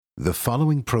The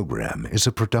following program is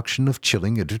a production of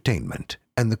Chilling Entertainment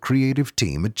and the creative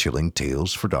team at Chilling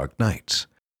Tales for Dark Nights,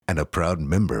 and a proud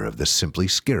member of the Simply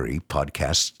Scary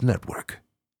Podcasts Network.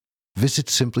 Visit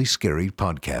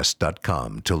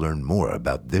simplyscarypodcast.com to learn more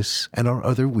about this and our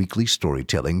other weekly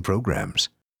storytelling programs,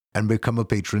 and become a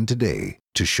patron today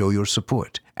to show your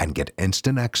support and get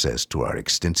instant access to our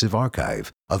extensive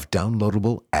archive of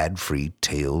downloadable ad-free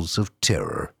tales of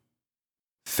terror.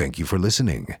 Thank you for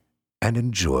listening, and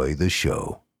enjoy the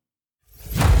show.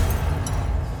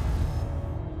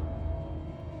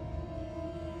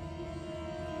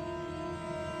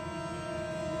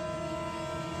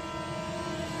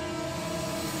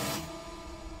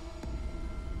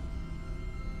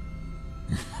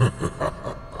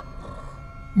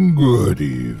 Good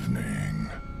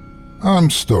evening. I'm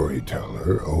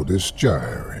storyteller Otis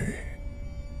Gyrie,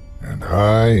 and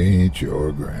I ain't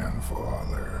your grandfather.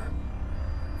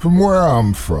 From where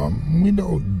I'm from, we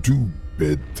don't do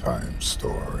bedtime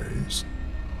stories.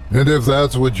 And if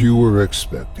that's what you were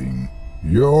expecting,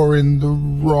 you're in the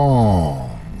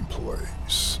wrong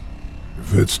place.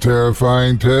 If it's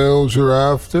terrifying tales you're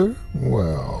after,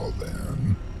 well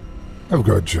then, I've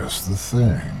got just the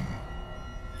thing.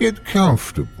 Get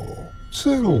comfortable,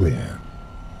 settle in,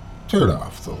 turn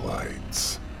off the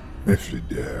lights, if you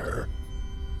dare.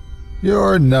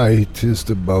 Your night is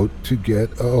about to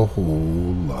get a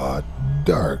whole lot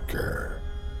darker.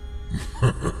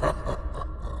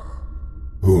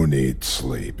 Who needs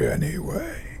sleep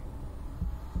anyway?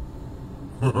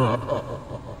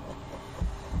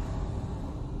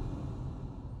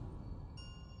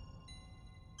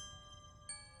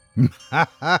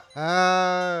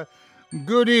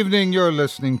 Good evening, you're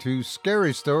listening to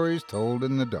Scary Stories Told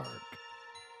in the Dark.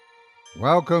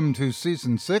 Welcome to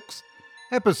Season 6,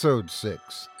 Episode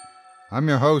 6. I'm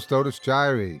your host, Otis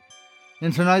Gyrie.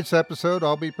 In tonight's episode,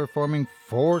 I'll be performing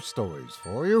 4 stories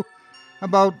for you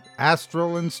about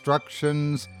astral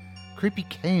instructions, creepy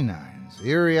canines,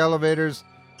 eerie elevators,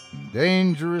 and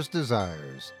dangerous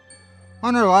desires.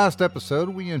 On our last episode,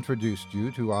 we introduced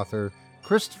you to author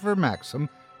Christopher Maxim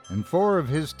and 4 of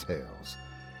his tales,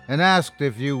 and asked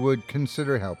if you would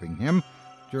consider helping him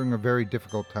during a very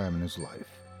difficult time in his life.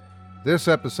 This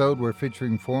episode, we're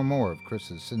featuring 4 more of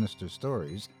Chris's sinister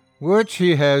stories, which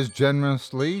he has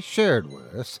generously shared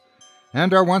with us,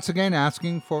 and are once again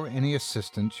asking for any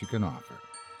assistance you can offer.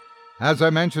 As I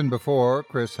mentioned before,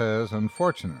 Chris has,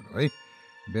 unfortunately,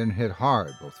 been hit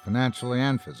hard, both financially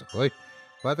and physically,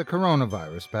 by the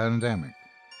coronavirus pandemic.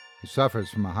 He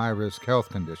suffers from a high-risk health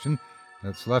condition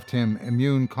that's left him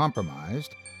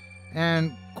immune-compromised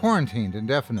and quarantined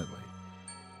indefinitely.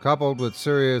 Coupled with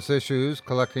serious issues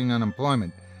collecting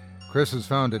unemployment, Chris has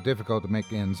found it difficult to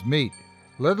make ends meet,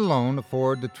 let alone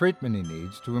afford the treatment he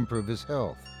needs to improve his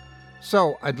health.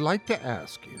 So I'd like to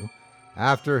ask you,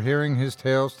 after hearing his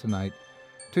tales tonight,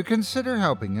 to consider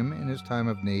helping him in his time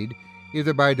of need,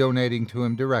 either by donating to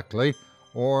him directly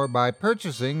or by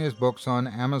purchasing his books on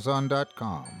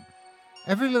Amazon.com.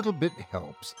 Every little bit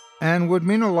helps, and would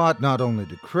mean a lot not only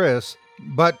to Chris,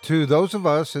 but to those of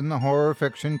us in the horror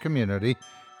fiction community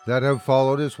that have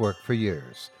followed his work for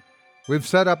years. We've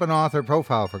set up an author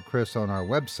profile for Chris on our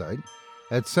website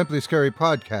at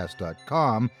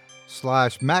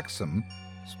simplyscarypodcast.com/Maxim,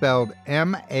 spelled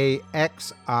M-A-X-I-M.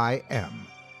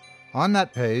 On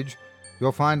that page,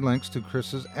 you'll find links to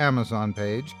Chris's Amazon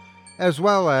page, as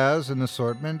well as an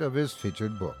assortment of his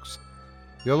featured books.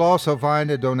 You'll also find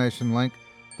a donation link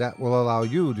that will allow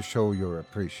you to show your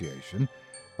appreciation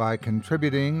by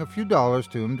contributing a few dollars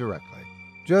to him directly.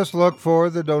 Just look for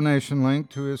the donation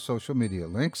link to his social media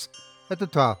links at the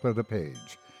top of the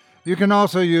page. You can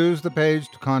also use the page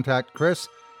to contact Chris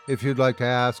if you'd like to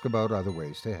ask about other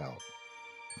ways to help.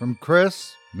 From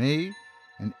Chris, me,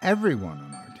 and everyone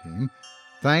on our team,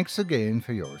 thanks again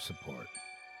for your support.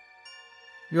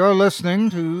 You're listening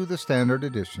to the standard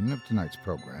edition of tonight's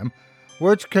program,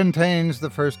 which contains the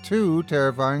first 2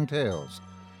 terrifying tales.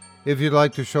 If you'd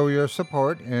like to show your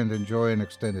support and enjoy an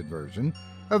extended version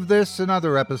of this and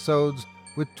other episodes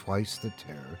with twice the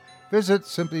terror, visit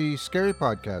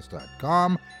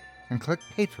simplyscarypodcast.com and click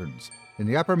Patrons in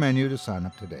the upper menu to sign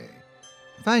up today.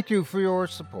 Thank you for your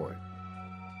support.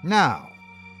 Now,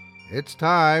 it's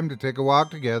time to take a walk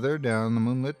together down the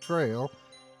moonlit trail,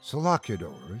 so lock your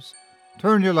doors,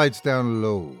 turn your lights down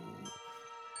low,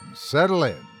 and settle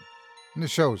in. And the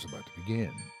show's about to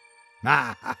begin.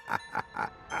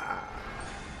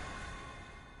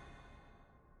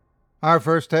 Our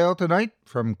first tale tonight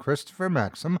from Christopher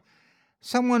Maxim,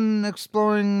 someone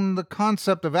exploring the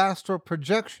concept of astral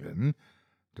projection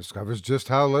discovers just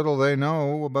how little they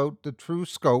know about the true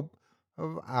scope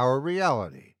of our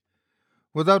reality.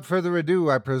 Without further ado,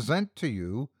 I present to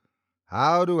you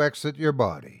How to Exit Your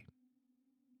Body.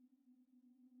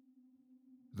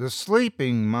 The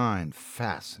sleeping mind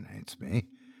fascinates me,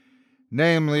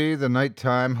 namely the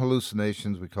nighttime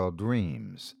hallucinations we call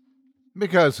dreams.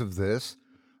 Because of this,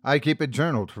 I keep a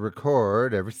journal to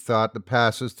record every thought that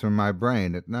passes through my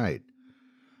brain at night.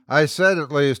 I set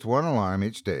at least one alarm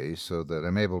each day so that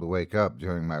I'm able to wake up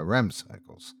during my REM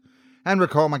cycles and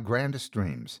recall my grandest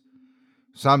dreams.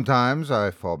 Sometimes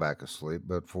I fall back asleep,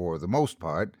 but for the most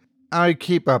part, I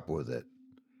keep up with it.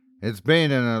 It's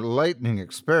been an enlightening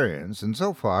experience, and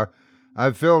so far,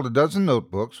 I've filled a dozen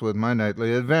notebooks with my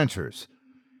nightly adventures.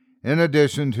 In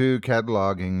addition to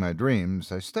cataloging my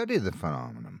dreams, I study the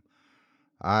phenomenon.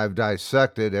 I've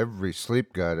dissected every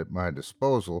sleep guide at my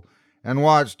disposal and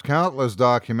watched countless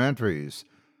documentaries.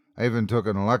 I even took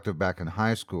an elective back in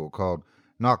high school called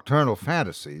Nocturnal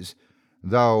Fantasies,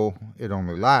 though it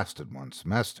only lasted one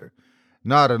semester.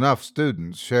 Not enough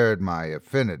students shared my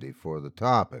affinity for the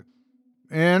topic.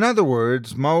 In other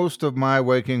words, most of my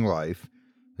waking life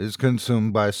is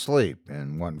consumed by sleep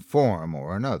in one form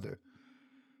or another.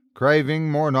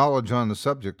 Craving more knowledge on the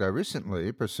subject, I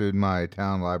recently pursued my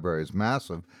town library's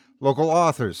massive local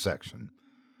authors section.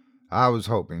 I was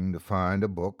hoping to find a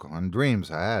book on dreams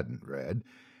I hadn't read,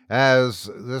 as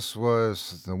this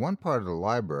was the one part of the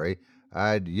library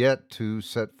I'd yet to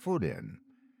set foot in.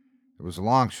 It was a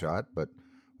long shot, but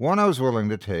one I was willing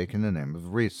to take in the name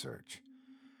of research.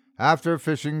 After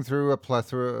fishing through a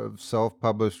plethora of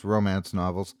self-published romance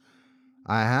novels,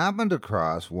 I happened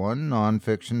across one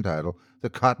non-fiction title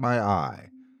that caught my eye: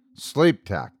 Sleep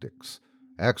Tactics,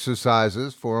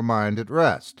 Exercises for a Mind at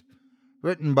Rest,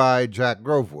 written by Jack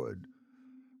Grovewood.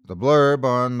 The blurb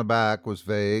on the back was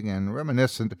vague and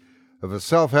reminiscent of a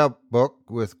self-help book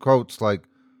with quotes like,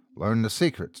 "Learn the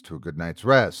secrets to a good night's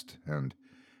rest," and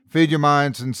 "Feed your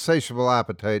mind's insatiable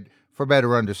appetite for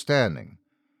better understanding."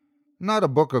 Not a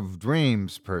book of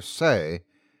dreams per se,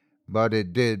 but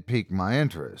it did pique my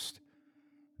interest.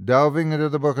 Delving into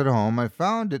the book at home, I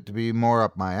found it to be more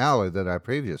up my alley than I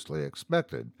previously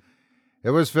expected. It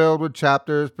was filled with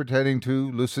chapters pertaining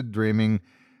to lucid dreaming,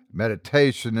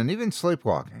 meditation, and even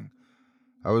sleepwalking.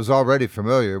 I was already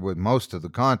familiar with most of the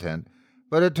content,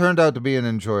 but it turned out to be an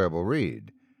enjoyable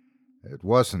read. It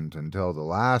wasn't until the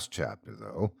last chapter,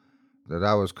 though, that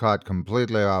I was caught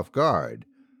completely off guard.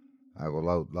 I will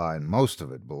outline most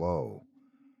of it below.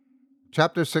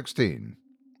 Chapter 16.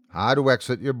 How to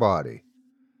Exit Your Body.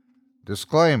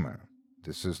 Disclaimer: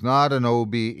 this is not an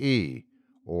OBE,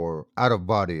 or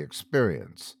out-of-body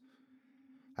experience.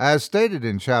 As stated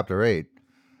in Chapter 8,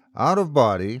 out of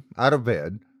body, out of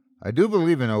bed, I do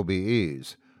believe in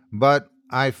OBEs, but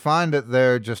I find that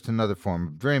they're just another form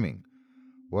of dreaming.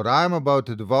 What I'm about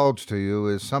to divulge to you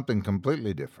is something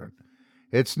completely different.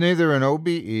 It's neither an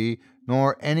OBE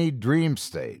nor any dream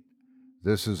state.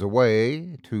 This is a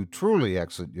way to truly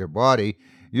exit your body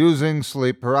using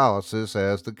sleep paralysis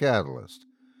as the catalyst.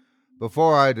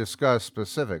 Before I discuss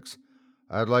specifics,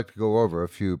 I'd like to go over a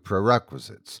few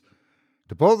prerequisites.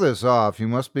 To pull this off, you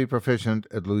must be proficient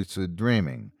at lucid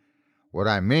dreaming. What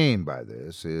I mean by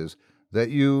this is that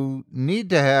you need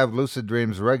to have lucid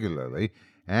dreams regularly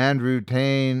and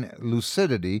retain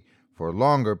lucidity for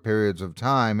longer periods of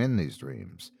time in these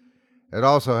dreams. It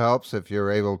also helps if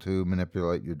you're able to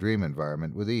manipulate your dream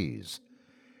environment with ease.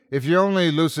 If you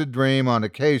only lucid dream on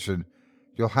occasion,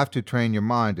 you'll have to train your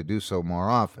mind to do so more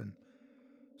often.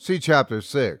 See Chapter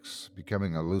 6,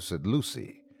 Becoming a Lucid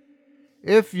Lucy.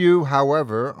 If you,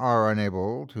 however, are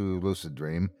unable to lucid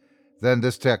dream, then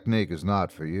this technique is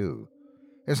not for you.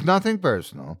 It's nothing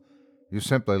personal. You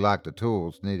simply lack the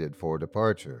tools needed for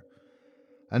departure.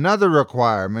 Another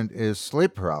requirement is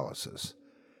sleep paralysis.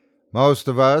 Most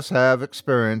of us have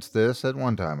experienced this at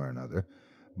one time or another,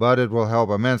 but it will help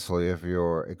immensely if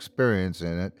you're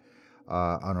experiencing it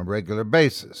on a regular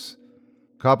basis.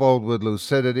 Coupled with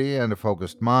lucidity and a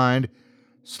focused mind,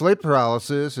 sleep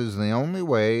paralysis is the only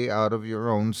way out of your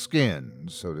own skin,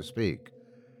 so to speak.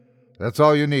 That's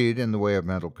all you need in the way of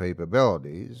mental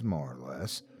capabilities, more or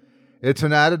less. It's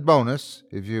an added bonus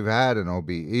if you've had an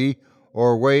OBE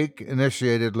or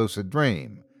wake-initiated lucid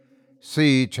dream.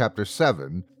 See Chapter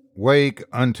 7, Wake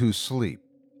Unto Sleep.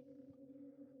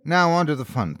 Now on to the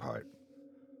fun part.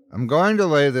 I'm going to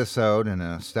lay this out in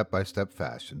a step-by-step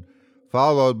fashion,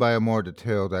 followed by a more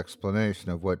detailed explanation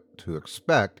of what to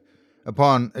expect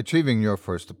upon achieving your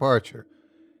first departure.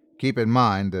 Keep in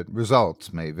mind that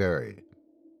results may vary.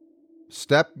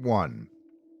 Step 1.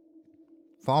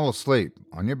 Fall asleep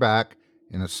on your back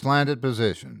in a slanted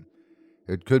position.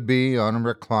 It could be on a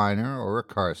recliner or a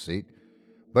car seat,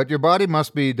 but your body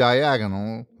must be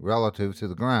diagonal relative to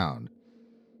the ground.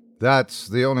 That's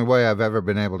the only way I've ever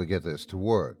been able to get this to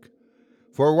work.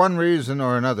 For one reason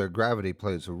or another, gravity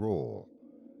plays a role.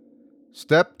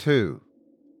 Step 2.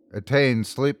 Attain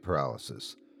sleep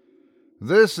paralysis.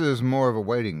 This is more of a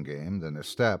waiting game than a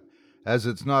step, as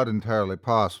it's not entirely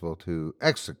possible to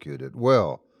execute at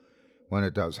will. When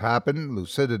it does happen,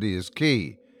 lucidity is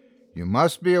key. You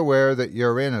must be aware that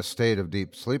you're in a state of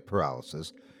deep sleep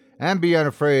paralysis and be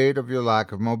unafraid of your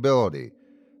lack of mobility.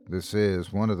 This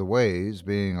is one of the ways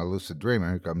being a lucid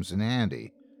dreamer comes in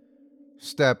handy.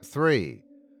 Step 3.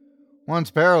 Once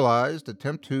paralyzed,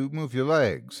 attempt to move your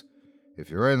legs. If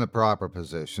you're in the proper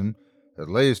position, at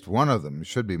least one of them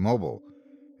should be mobile.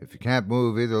 If you can't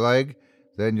move either leg,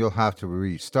 then you'll have to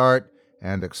restart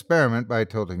and experiment by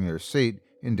tilting your seat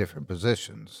in different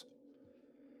positions.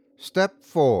 Step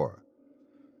 4.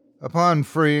 Upon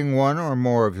freeing one or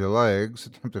more of your legs,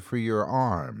 attempt to free your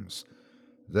arms.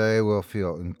 They will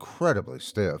feel incredibly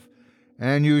stiff,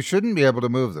 and you shouldn't be able to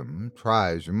move them,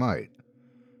 try as you might.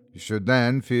 You should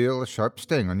then feel a sharp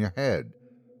sting on your head.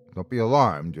 Don't be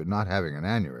alarmed, you're not having an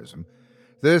aneurysm.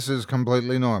 This is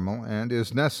completely normal and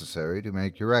is necessary to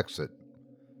make your exit.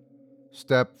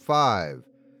 Step 5.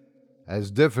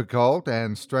 As difficult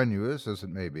and strenuous as it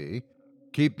may be,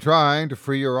 keep trying to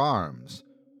free your arms.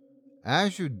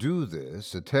 As you do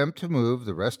this, attempt to move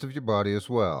the rest of your body as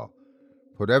well.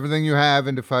 Put everything you have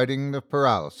into fighting the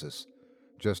paralysis.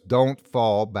 Just don't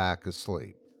fall back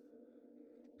asleep.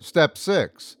 Step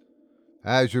 6.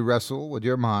 As you wrestle with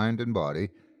your mind and body,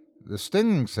 the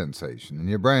stinging sensation in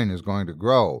your brain is going to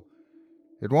grow.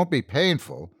 It won't be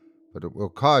painful, but it will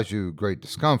cause you great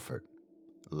discomfort.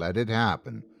 Let it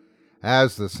happen.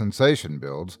 As the sensation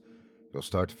builds, you'll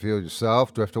start to feel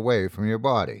yourself drift away from your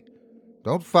body.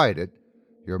 Don't fight it.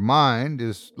 Your mind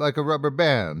is like a rubber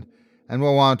band and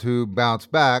will want to bounce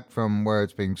back from where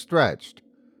it's being stretched.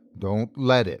 Don't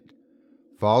let it.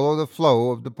 Follow the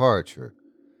flow of departure.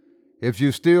 If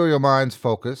you steal your mind's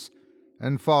focus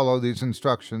and follow these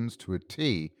instructions to a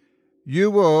T,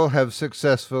 you will have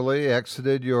successfully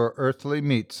exited your earthly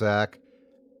meat sack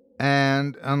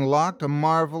and unlocked a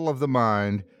marvel of the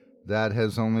mind that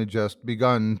has only just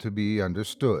begun to be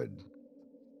understood.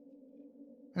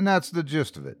 And that's the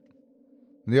gist of it.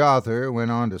 The author went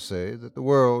on to say that the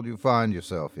world you find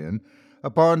yourself in,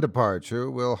 upon departure,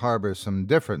 will harbor some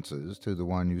differences to the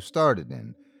one you started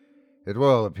in. It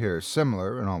will appear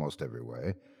similar in almost every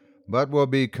way, but will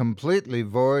be completely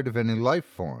void of any life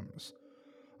forms.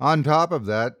 On top of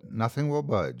that, nothing will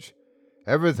budge.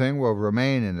 Everything will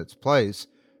remain in its place,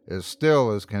 as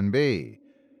still as can be.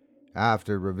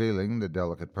 After revealing the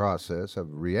delicate process of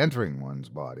re-entering one's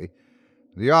body,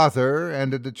 the author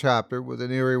ended the chapter with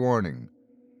an eerie warning.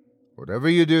 Whatever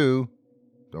you do,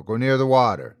 don't go near the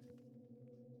water.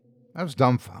 I was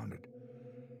dumbfounded.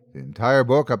 The entire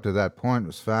book up to that point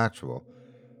was factual,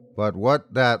 but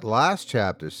what that last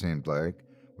chapter seemed like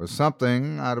was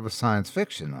something out of a science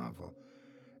fiction novel.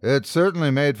 It certainly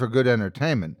made for good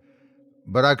entertainment,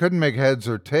 but I couldn't make heads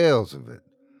or tails of it.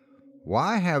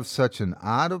 Why have such an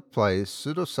out-of-place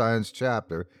pseudoscience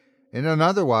chapter in an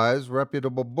otherwise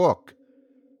reputable book?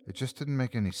 It just didn't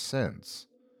make any sense.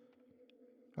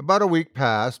 About a week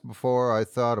passed before I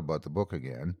thought about the book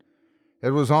again.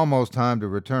 It was almost time to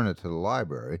return it to the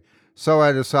library, so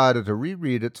I decided to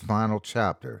reread its final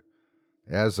chapter.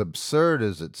 As absurd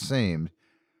as it seemed,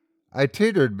 I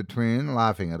teetered between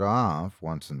laughing it off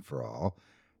once and for all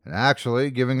and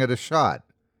actually giving it a shot.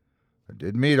 It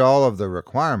did meet all of the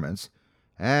requirements,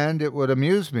 and it would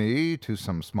amuse me to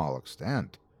some small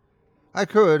extent. I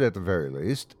could, at the very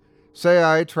least, say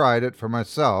I tried it for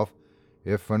myself,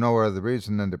 if for no other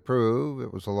reason than to prove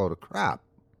it was a load of crap.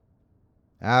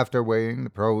 After weighing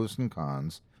the pros and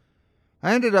cons,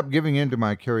 I ended up giving in to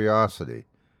my curiosity.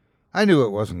 I knew it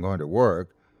wasn't going to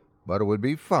work, but it would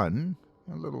be fun,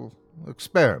 a little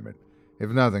experiment, if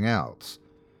nothing else.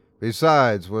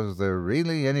 Besides, was there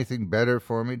really anything better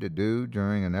for me to do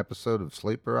during an episode of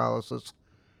sleep paralysis?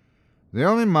 The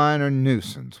only minor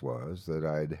nuisance was that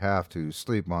I'd have to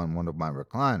sleep on one of my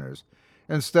recliners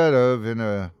instead of in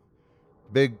a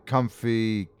big,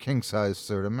 comfy, king-size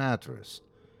Serta mattress.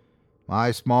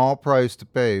 My small price to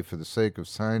pay for the sake of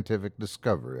scientific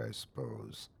discovery, I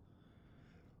suppose.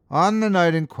 On the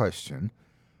night in question,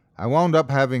 I wound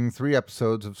up having 3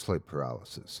 episodes of sleep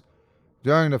paralysis.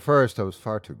 During the first, I was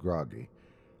far too groggy.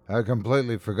 I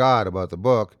completely forgot about the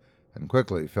book and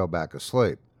quickly fell back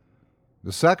asleep.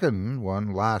 The second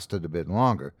one lasted a bit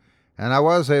longer, and I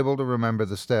was able to remember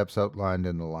the steps outlined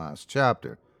in the last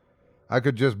chapter. I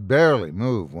could just barely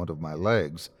move one of my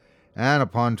legs, and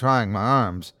upon trying my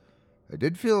arms, I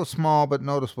did feel a small but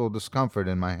noticeable discomfort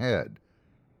in my head.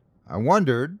 I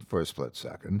wondered, for a split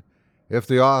second, if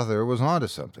the author was onto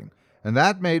something, and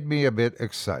that made me a bit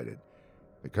excited.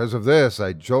 Because of this,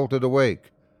 I jolted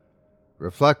awake.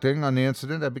 Reflecting on the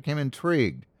incident, I became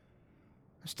intrigued.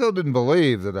 I still didn't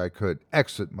believe that I could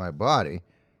exit my body,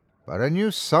 but I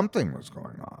knew something was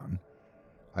going on.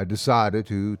 I decided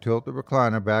to tilt the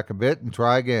recliner back a bit and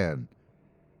try again.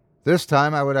 This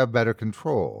time I would have better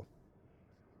control.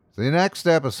 The next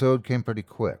episode came pretty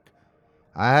quick.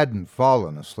 I hadn't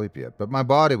fallen asleep yet, but my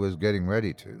body was getting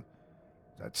ready to.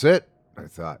 That's it, I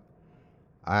thought.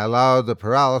 I allowed the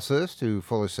paralysis to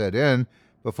fully set in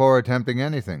before attempting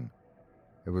anything.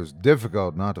 It was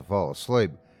difficult not to fall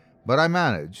asleep, but I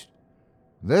managed.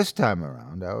 This time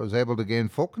around, I was able to gain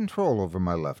full control over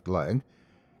my left leg.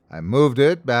 I moved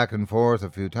it back and forth a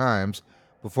few times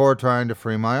before trying to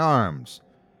free my arms.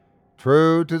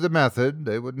 True to the method,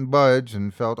 they wouldn't budge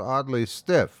and felt oddly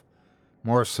stiff,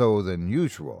 more so than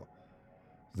usual.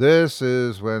 This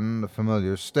is when the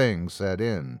familiar sting set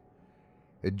in.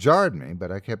 It jarred me,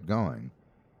 but I kept going.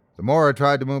 The more I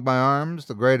tried to move my arms,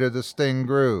 the greater the sting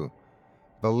grew.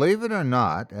 Believe it or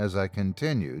not, as I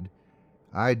continued,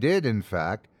 I did, in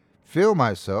fact, feel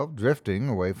myself drifting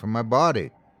away from my body.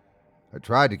 I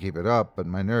tried to keep it up, but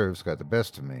my nerves got the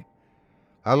best of me.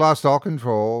 I lost all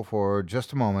control for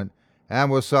just a moment and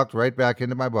was sucked right back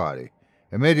into my body,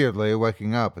 immediately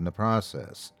waking up in the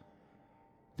process.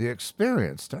 The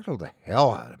experience startled the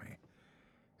hell out of me.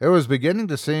 It was beginning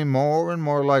to seem more and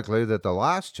more likely that the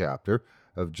last chapter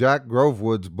of Jack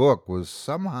Grovewood's book was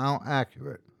somehow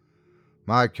accurate.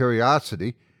 My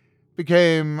curiosity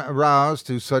became aroused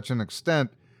to such an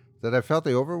extent that I felt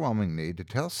the overwhelming need to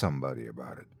tell somebody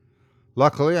about it.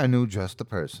 Luckily, I knew just the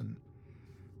person.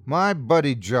 My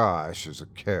buddy Josh is a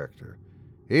character.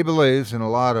 He believes in a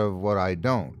lot of what I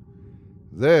don't.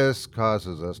 This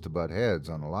causes us to butt heads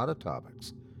on a lot of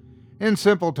topics. In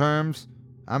simple terms,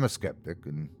 I'm a skeptic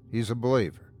and he's a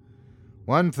believer.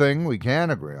 One thing we can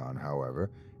agree on,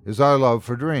 however, is our love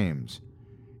for dreams.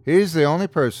 He's the only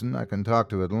person I can talk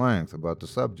to at length about the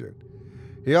subject.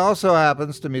 He also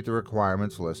happens to meet the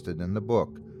requirements listed in the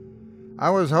book. I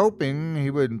was hoping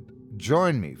he would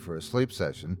join me for a sleep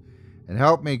session and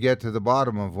help me get to the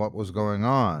bottom of what was going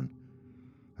on.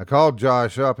 I called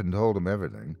Josh up and told him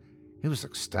everything. He was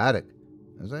ecstatic,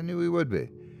 as I knew he would be,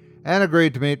 and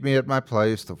agreed to meet me at my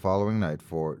place the following night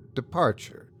for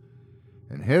departure.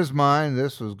 In his mind,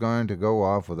 this was going to go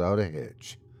off without a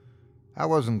hitch. I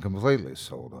wasn't completely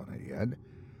sold on it yet.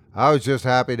 I was just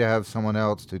happy to have someone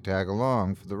else to tag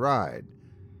along for the ride.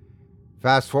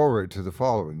 Fast forward to the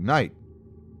following night.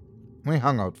 We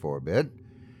hung out for a bit,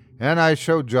 and I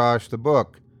showed Josh the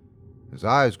book. His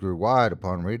eyes grew wide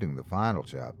upon reading the final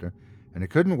chapter, and he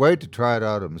couldn't wait to try it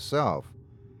out himself.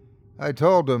 I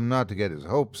told him not to get his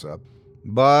hopes up,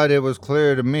 but it was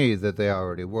clear to me that they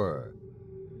already were.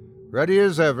 Ready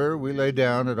as ever, we lay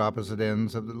down at opposite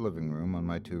ends of the living room on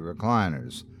my two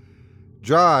recliners.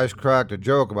 Josh cracked a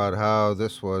joke about how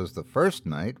this was the first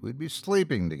night we'd be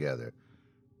sleeping together.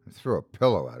 I threw a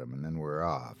pillow at him and then we were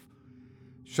off.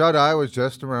 Shut-eye was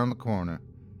just around the corner.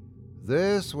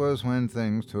 This was when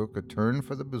things took a turn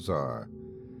for the bizarre.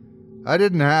 I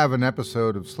didn't have an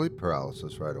episode of sleep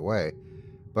paralysis right away,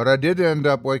 but I did end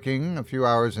up waking a few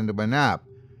hours into my nap.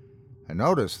 I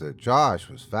noticed that Josh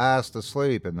was fast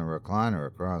asleep in the recliner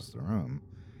across the room.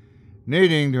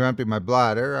 Needing to empty my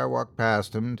bladder, I walked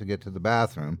past him to get to the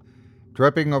bathroom,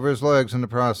 tripping over his legs in the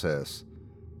process.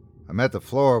 I met the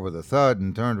floor with a thud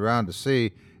and turned around to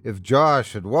see if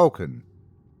Josh had woken.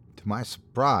 To my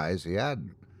surprise, he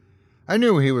hadn't. I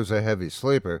knew he was a heavy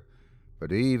sleeper,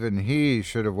 but even he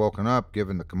should have woken up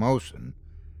given the commotion.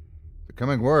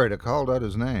 Becoming worried, I called out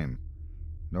his name.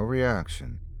 No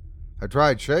reaction. I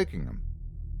tried shaking him.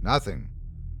 Nothing.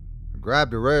 I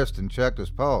grabbed a wrist and checked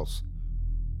his pulse.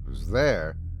 It was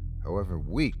there, however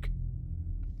weak.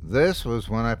 This was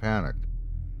when I panicked.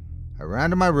 I ran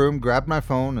to my room, grabbed my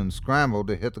phone, and scrambled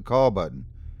to hit the call button.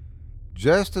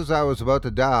 Just as I was about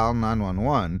to dial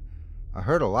 911, I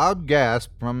heard a loud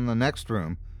gasp from the next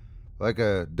room, like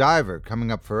a diver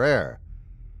coming up for air.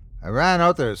 I ran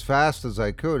out there as fast as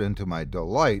I could, and to my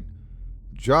delight,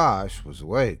 Josh was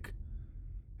awake.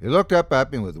 He looked up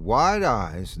at me with wide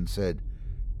eyes and said,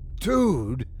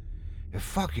 "Dude, it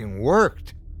fucking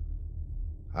worked."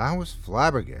 I was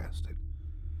flabbergasted.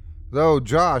 Though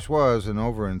Josh was an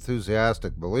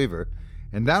over-enthusiastic believer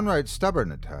and downright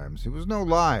stubborn at times, he was no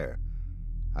liar.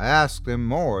 I asked him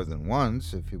more than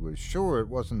once if he was sure it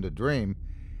wasn't a dream,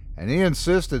 and he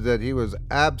insisted that he was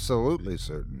absolutely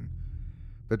certain.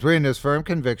 Between his firm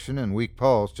conviction and weak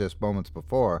pulse just moments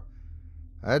before,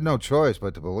 I had no choice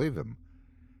but to believe him.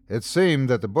 It seemed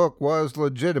that the book was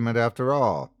legitimate after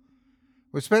all.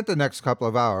 We spent the next couple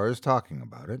of hours talking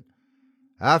about it.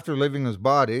 After leaving his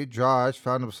body, Josh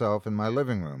found himself in my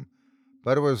living room,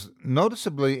 but it was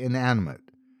noticeably inanimate.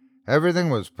 Everything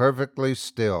was perfectly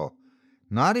still,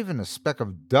 not even a speck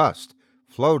of dust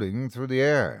floating through the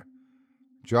air.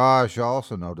 Josh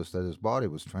also noticed that his body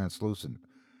was translucent,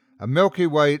 a milky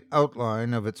white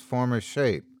outline of its former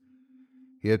shape.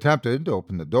 He attempted to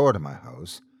open the door to my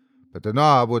house, but the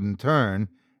knob wouldn't turn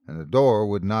and the door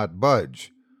would not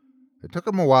budge. It took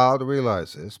him a while to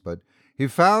realize this, but he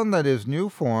found that his new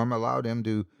form allowed him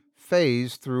to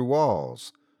phase through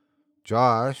walls.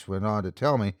 Josh went on to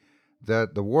tell me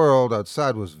that the world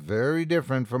outside was very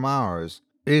different from ours.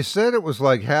 He said it was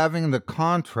like having the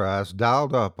contrast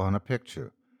dialed up on a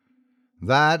picture.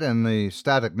 That and the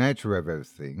static nature of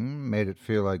everything made it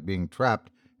feel like being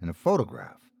trapped in a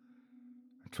photograph.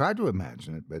 I tried to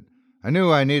imagine it, but I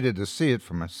knew I needed to see it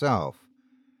for myself.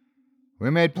 We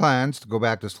made plans to go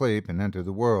back to sleep and enter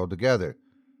the world together.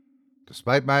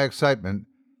 Despite my excitement,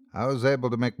 I was able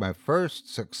to make my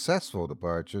first successful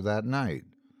departure that night.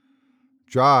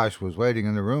 Josh was waiting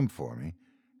in the room for me,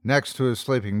 next to his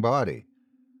sleeping body.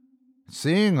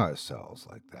 Seeing ourselves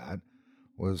like that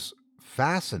was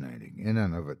fascinating in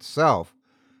and of itself,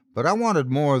 but I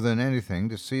wanted more than anything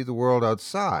to see the world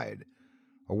outside,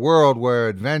 a world where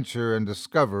adventure and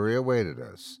discovery awaited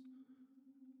us.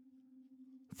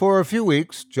 For a few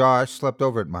weeks, Josh slept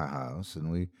over at my house, and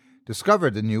we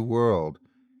discovered the new world.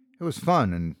 It was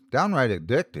fun and downright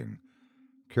addicting.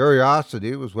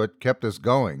 Curiosity was what kept us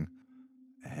going,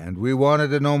 and we wanted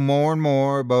to know more and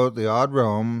more about the odd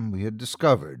realm we had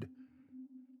discovered.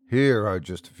 Here are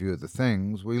just a few of the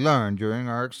things we learned during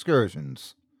our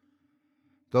excursions.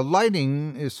 The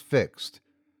lighting is fixed.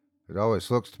 It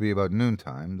always looks to be about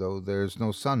noontime, though there's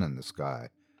no sun in the sky.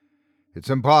 It's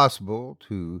impossible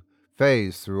to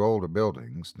phase through older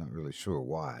buildings, not really sure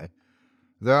why.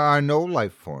 There are no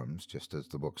life forms, just as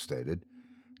the book stated,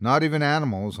 not even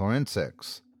animals or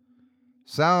insects.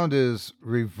 Sound is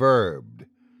reverbed.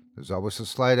 There's always a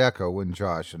slight echo when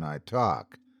Josh and I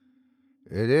talk.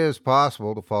 It is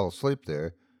possible to fall asleep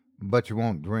there, but you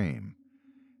won't dream.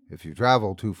 If you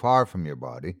travel too far from your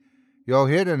body, you'll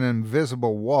hit an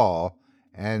invisible wall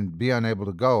and be unable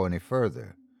to go any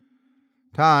further.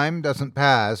 Time doesn't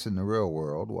pass in the real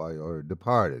world while you're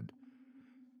departed.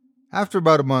 After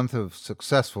about a month of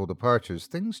successful departures,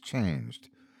 things changed.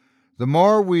 The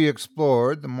more we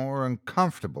explored, the more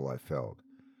uncomfortable I felt.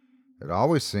 It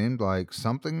always seemed like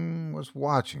something was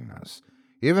watching us,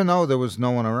 even though there was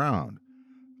no one around.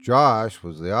 Josh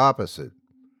was the opposite.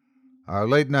 Our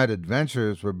late-night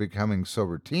adventures were becoming so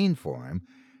routine for him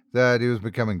that he was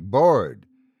becoming bored.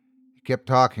 He kept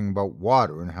talking about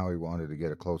water and how he wanted to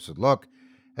get a closer look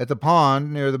at the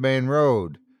pond near the main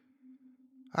road.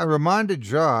 I reminded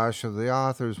Josh of the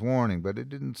author's warning, but it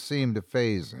didn't seem to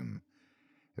faze him.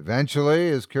 Eventually,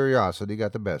 his curiosity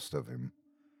got the best of him.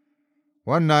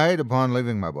 One night, upon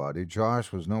leaving my body,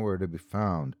 Josh was nowhere to be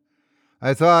found.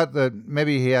 I thought that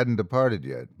maybe he hadn't departed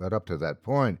yet, but up to that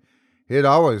point, he had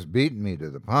always beaten me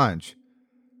to the punch.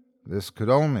 This could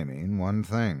only mean one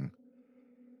thing.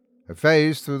 I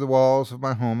phased through the walls of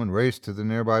my home and raced to the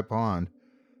nearby pond.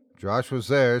 Josh was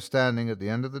there, standing at the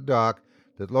end of the dock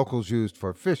that locals used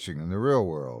for fishing in the real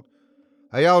world.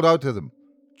 I yelled out to them,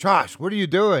 "Josh, what are you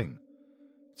doing?"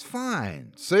 "It's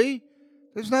fine. See?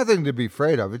 There's nothing to be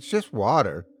afraid of. It's just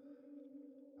water."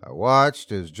 I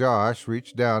watched as Josh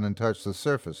reached down and touched the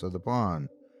surface of the pond.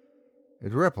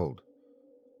 It rippled.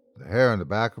 The hair on the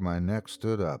back of my neck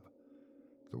stood up.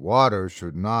 The water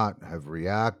should not have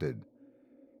reacted.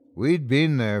 We'd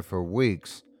been there for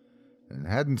weeks and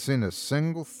hadn't seen a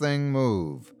single thing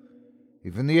move.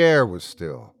 Even the air was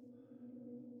still.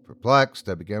 Perplexed,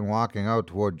 I began walking out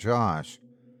toward Josh.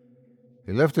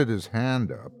 He lifted his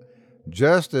hand up,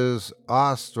 just as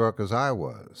awestruck as I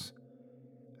was.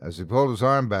 As he pulled his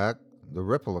arm back, the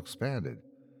ripple expanded.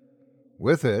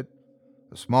 With it,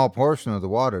 a small portion of the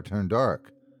water turned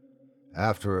dark.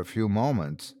 After a few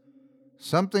moments,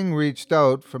 something reached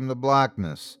out from the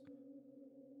blackness.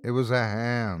 It was a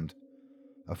hand.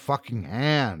 A fucking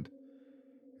hand.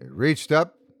 It reached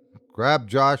up, grabbed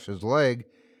Josh's leg,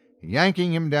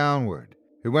 yanking him downward.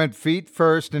 He went feet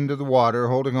first into the water,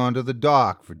 holding on to the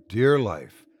dock for dear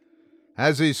life.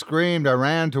 As he screamed, I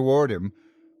ran toward him.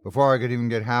 Before I could even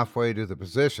get halfway to the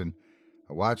position,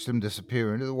 I watched him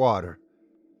disappear into the water.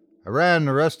 I ran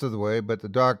the rest of the way, but the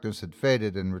darkness had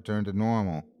faded and returned to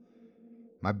normal.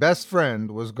 My best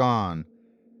friend was gone.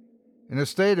 In a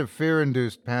state of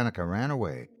fear-induced panic, I ran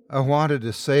away. I wanted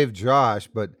to save Josh,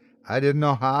 but I didn't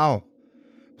know how.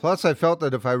 Plus, I felt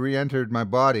that if I re-entered my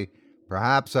body,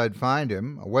 perhaps I'd find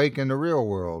him awake in the real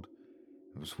world.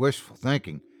 It was wishful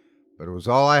thinking, but it was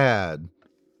all I had.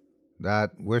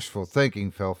 That wishful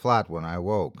thinking fell flat when I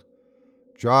woke.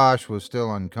 Josh was still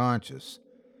unconscious.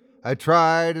 I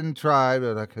tried and tried,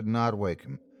 but I could not wake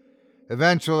him.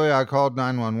 Eventually, I called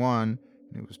 911,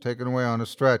 and he was taken away on a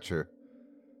stretcher.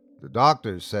 The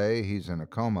doctors say he's in a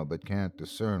coma, but can't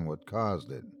discern what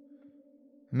caused it.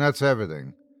 And that's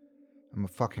everything. I'm a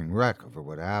fucking wreck over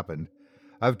what happened.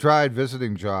 I've tried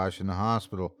visiting Josh in the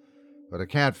hospital, but I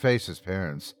can't face his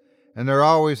parents, and they're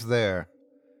always there.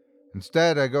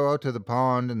 Instead, I go out to the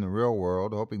pond in the real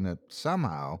world, hoping that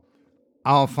somehow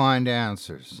I'll find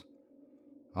answers.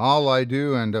 All I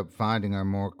do end up finding are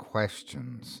more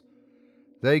questions.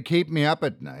 They keep me up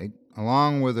at night,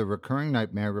 along with a recurring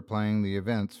nightmare replaying the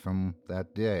events from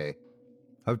that day.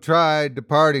 I've tried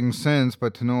departing since,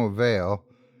 but to no avail.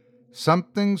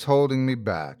 Something's holding me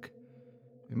back.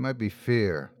 It might be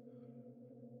fear.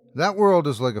 That world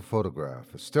is like a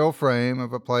photograph, a still frame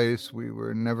of a place we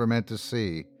were never meant to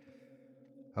see.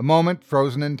 A moment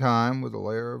frozen in time with a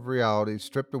layer of reality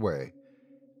stripped away,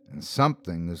 and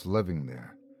something is living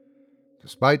there.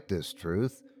 Despite this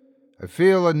truth, I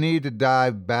feel a need to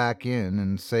dive back in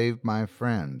and save my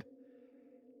friend.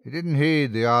 He didn't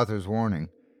heed the author's warning,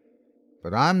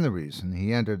 but I'm the reason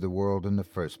he entered the world in the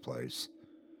first place.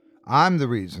 I'm the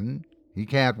reason he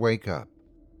can't wake up.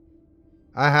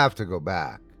 I have to go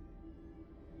back.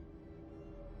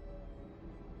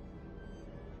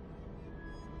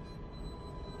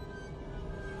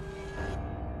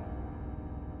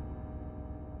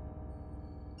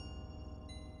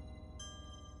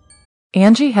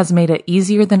 Angie has made it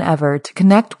easier than ever to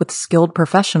connect with skilled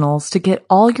professionals to get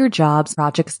all your jobs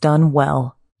projects done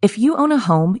well. If you own a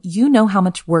home, you know how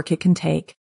much work it can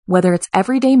take, whether it's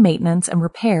everyday maintenance and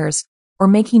repairs or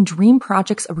making dream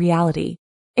projects a reality.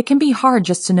 It can be hard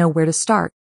just to know where to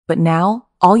start, but now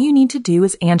all you need to do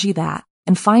is Angie that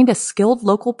and find a skilled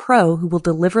local pro who will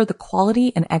deliver the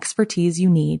quality and expertise you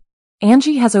need.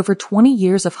 Angie has over 20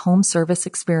 years of home service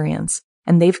experience,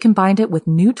 and they've combined it with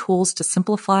new tools to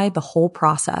simplify the whole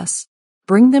process.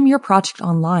 Bring them your project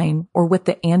online or with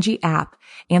the Angie app,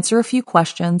 answer a few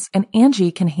questions, and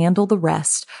Angie can handle the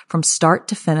rest from start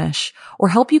to finish, or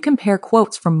help you compare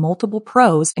quotes from multiple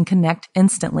pros and connect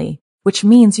instantly, which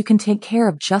means you can take care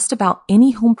of just about any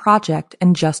home project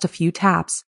in just a few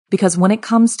taps. Because when it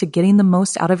comes to getting the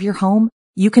most out of your home,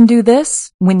 you can do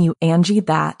this when you Angie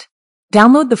that.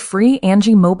 Download the free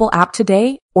Angie mobile app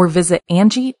today or visit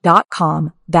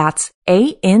Angie.com. That's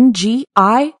ANGI.com.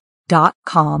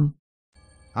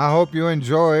 I hope you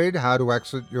enjoyed How to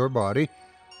Exit Your Body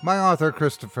by author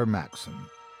Christopher Maxim.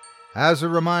 As a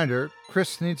reminder,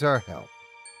 Chris needs our help.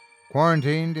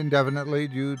 Quarantined indefinitely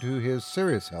due to his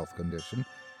serious health condition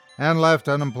and left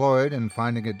unemployed and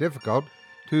finding it difficult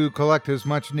to collect his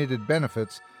much-needed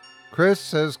benefits,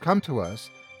 Chris has come to us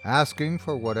asking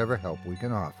for whatever help we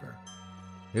can offer.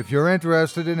 If you're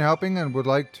interested in helping and would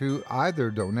like to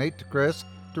either donate to Chris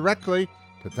directly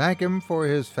to thank him for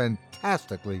his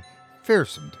fantastically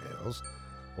fearsome tales,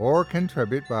 or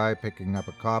contribute by picking up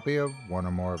a copy of one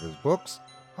or more of his books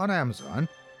on Amazon,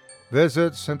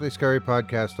 visit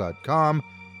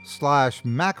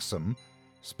simplyscarypodcast.com/Maxim,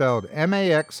 spelled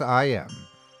Maxim.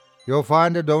 You'll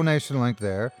find a donation link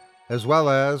there, as well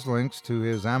as links to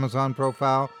his Amazon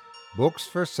profile, books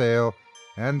for sale,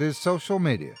 and his social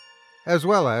media, as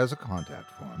well as a contact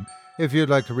form if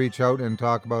you'd like to reach out and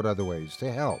talk about other ways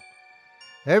to help.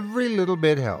 Every little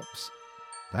bit helps.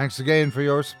 Thanks again for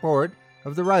your support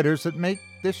of the writers that make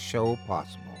this show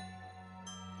possible.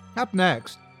 Up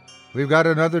next, we've got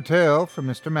another tale from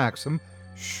Mr. Maxim,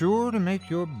 sure to make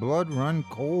your blood run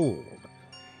cold.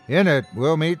 In it,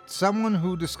 we'll meet someone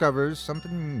who discovers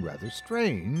something rather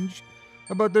strange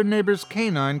about their neighbor's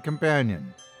canine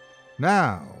companion.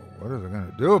 Now, what are they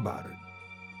going to do about it?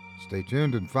 Stay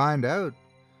tuned and find out.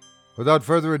 Without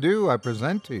further ado, I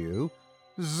present to you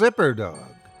Zipper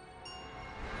Dog.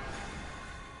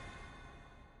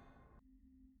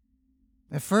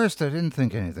 At first, I didn't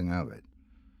think anything of it.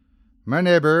 My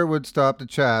neighbor would stop to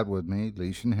chat with me,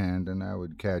 leash in hand, and I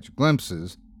would catch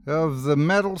glimpses of the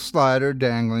metal slider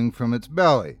dangling from its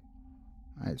belly.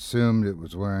 I assumed it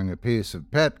was wearing a piece of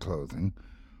pet clothing,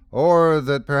 or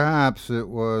that perhaps it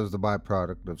was the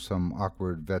byproduct of some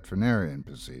awkward veterinarian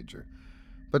procedure.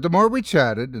 But the more we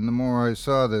chatted, and the more I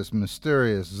saw this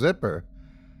mysterious zipper,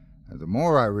 the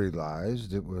more I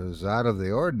realized it was out of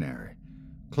the ordinary,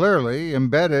 clearly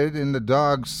embedded in the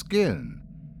dog's skin.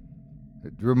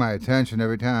 It drew my attention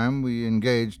every time we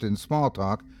engaged in small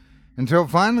talk, until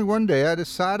finally one day I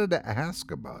decided to ask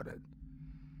about it.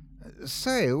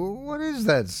 Say, what is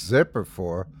that zipper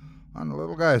for on the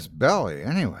little guy's belly,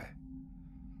 anyway?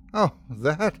 Oh,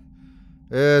 that?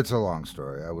 It's a long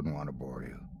story. I wouldn't want to bore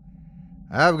you.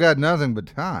 I've got nothing but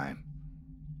time.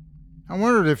 I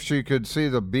wondered if she could see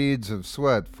the beads of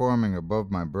sweat forming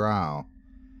above my brow.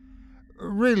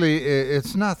 Really,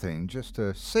 it's nothing, just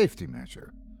a safety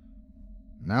measure.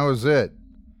 And that was it.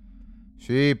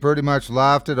 She pretty much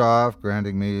laughed it off,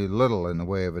 granting me little in the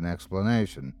way of an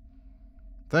explanation.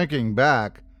 Thinking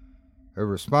back, her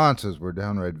responses were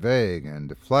downright vague and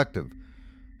deflective.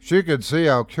 She could see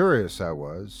how curious I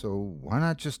was, so why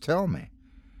not just tell me?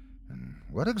 And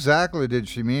what exactly did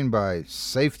she mean by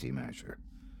safety measure?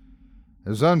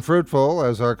 As unfruitful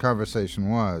as our conversation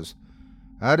was,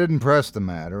 I didn't press the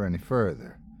matter any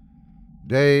further.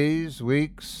 Days,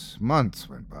 weeks, months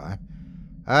went by.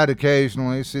 I'd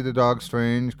occasionally see the dog's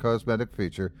strange cosmetic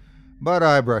feature, but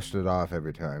I brushed it off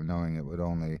every time, knowing it would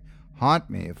only haunt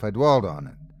me if I dwelled on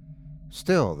it.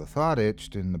 Still, the thought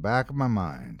itched in the back of my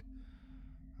mind.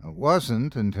 It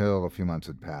wasn't until a few months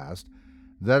had passed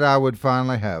that I would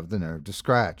finally have the nerve to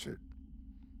scratch it.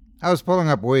 I was pulling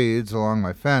up weeds along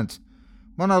my fence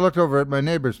when I looked over at my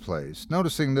neighbor's place,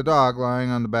 noticing the dog lying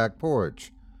on the back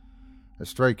porch. A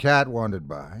stray cat wandered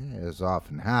by, as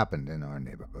often happened in our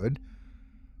neighborhood.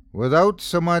 Without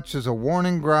so much as a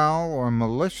warning growl or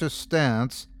malicious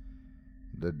stance,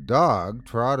 the dog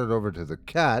trotted over to the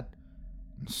cat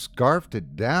and scarfed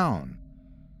it down,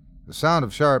 the sound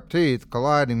of sharp teeth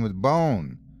colliding with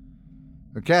bone.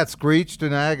 The cat screeched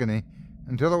in agony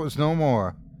until it was no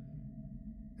more.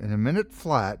 In a minute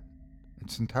flat,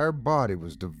 its entire body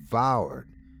was devoured.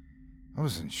 I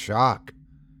was in shock.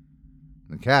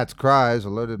 The cat's cries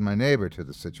alerted my neighbor to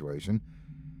the situation.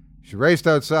 She raced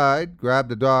outside, grabbed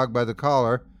the dog by the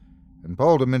collar, and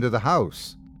pulled him into the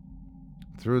house.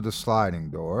 Through the sliding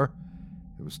door,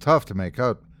 it was tough to make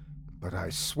out, but I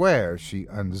swear she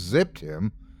unzipped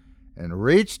him and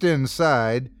reached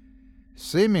inside,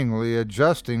 seemingly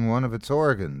adjusting one of its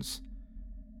organs.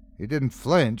 He didn't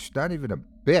flinch, not even a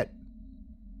bit.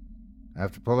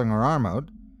 After pulling her arm out,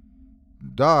 the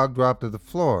dog dropped to the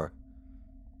floor,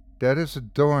 dead as a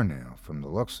doornail from the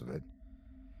looks of it.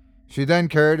 She then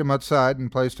carried him outside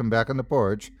and placed him back on the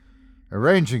porch,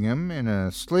 arranging him in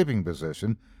a sleeping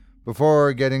position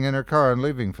before getting in her car and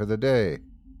leaving for the day.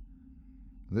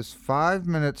 This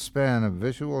 5-minute span of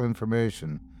visual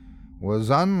information was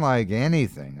unlike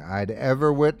anything I'd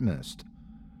ever witnessed.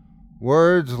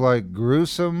 Words like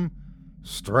gruesome,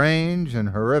 strange, and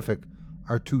horrific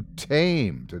are too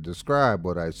tame to describe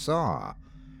what I saw.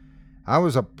 I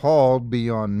was appalled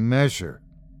beyond measure.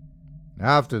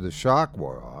 After the shock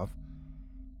wore off,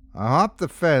 I hopped the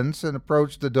fence and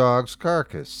approached the dog's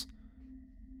carcass.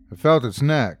 I felt its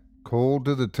neck, cold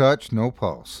to the touch, no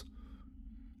pulse.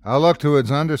 I looked to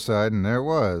its underside, and there it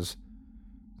was,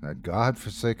 that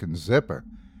God-forsaken zipper,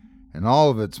 in all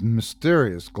of its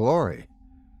mysterious glory.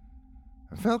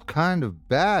 I felt kind of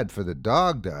bad for the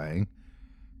dog dying,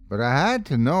 but I had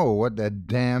to know what that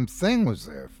damn thing was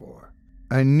there for.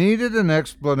 I needed an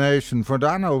explanation for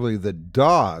not only the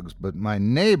dog's, but my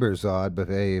neighbor's odd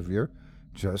behavior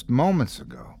just moments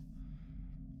ago.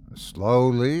 I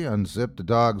slowly unzipped the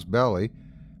dog's belly,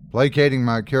 placating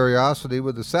my curiosity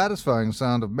with the satisfying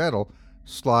sound of metal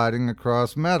sliding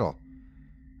across metal.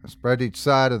 I spread each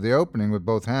side of the opening with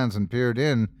both hands and peered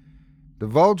in,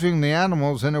 divulging the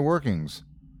animal's inner workings.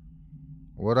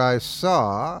 What I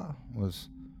saw was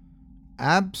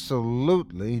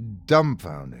absolutely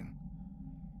dumbfounding.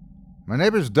 My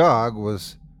neighbor's dog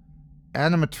was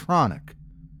animatronic.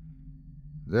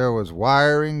 There was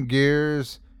wiring,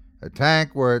 gears, a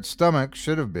tank where its stomach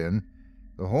should have been,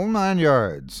 the whole 9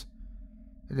 yards.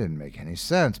 It didn't make any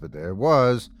sense, but there it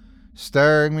was,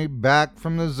 staring me back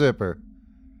from the zipper.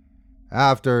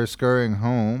 After scurrying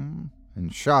home in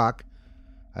shock,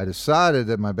 I decided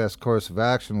that my best course of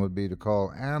action would be to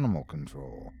call animal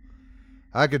control.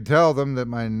 I could tell them that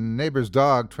my neighbor's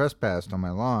dog trespassed on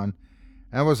my lawn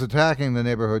and was attacking the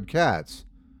neighborhood cats.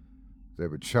 They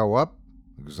would show up,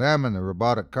 examine the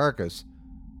robotic carcass,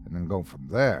 and then go from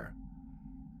there.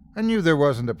 I knew there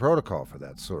wasn't a protocol for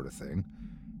that sort of thing,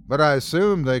 but I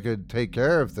assumed they could take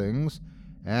care of things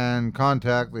and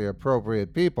contact the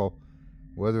appropriate people,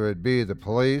 whether it be the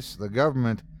police, the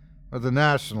government, or the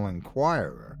National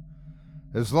Enquirer.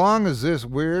 As long as this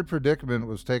weird predicament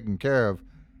was taken care of,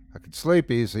 I could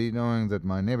sleep easy knowing that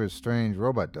my neighbor's strange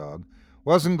robot dog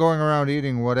wasn't going around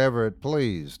eating whatever it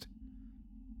pleased.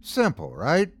 Simple,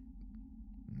 right?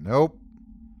 Nope.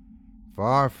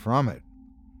 Far from it.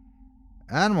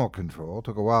 Animal control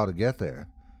took a while to get there.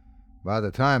 By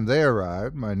the time they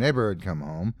arrived, my neighbor had come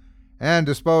home and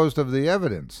disposed of the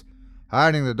evidence,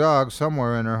 hiding the dog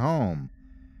somewhere in her home.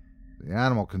 The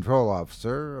animal control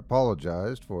officer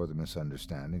apologized for the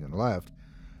misunderstanding and left,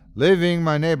 leaving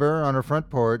my neighbor on her front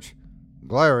porch,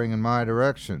 glaring in my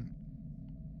direction.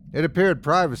 It appeared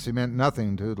privacy meant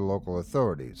nothing to the local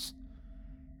authorities.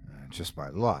 Just my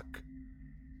luck.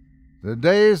 The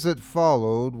days that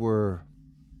followed were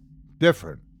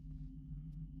different.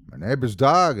 My neighbor's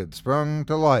dog had sprung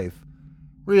to life,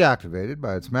 reactivated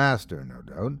by its master, no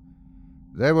doubt.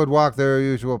 They would walk their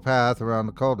usual path around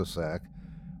the cul-de-sac,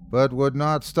 but would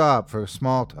not stop for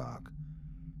small talk.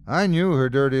 I knew her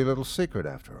dirty little secret,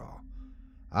 after all.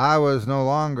 I was no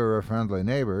longer a friendly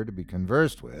neighbor to be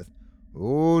conversed with.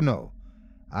 Oh, no.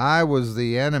 I was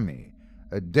the enemy,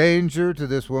 a danger to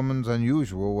this woman's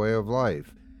unusual way of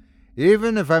life.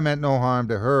 Even if I meant no harm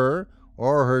to her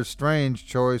or her strange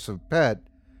choice of pet,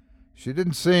 she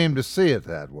didn't seem to see it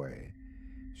that way.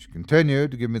 She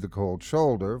continued to give me the cold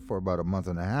shoulder for about a month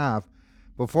and a half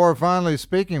before finally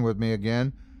speaking with me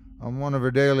again on one of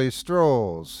her daily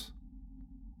strolls.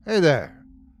 "Hey there."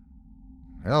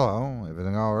 "Hello,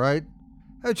 everything all right?"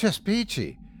 "Just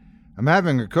peachy. I'm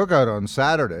having a cookout on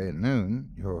Saturday at noon.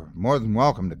 You're more than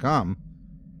welcome to come."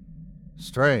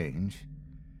 Strange.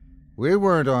 We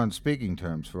weren't on speaking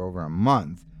terms for over a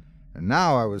month, and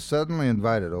now I was suddenly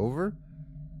invited over?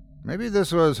 Maybe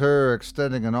this was her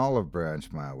extending an olive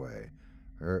branch my way,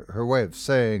 her way of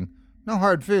saying, "No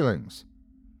hard feelings."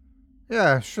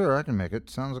 "Yeah, sure, I can make it.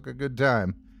 Sounds like a good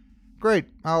time." "Great,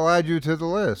 I'll add you to the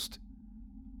list."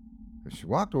 As she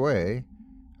walked away,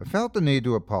 I felt the need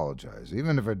to apologize,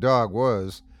 even if her dog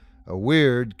was a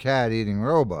weird cat-eating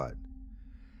robot.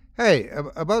 "Hey,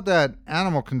 about that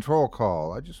animal control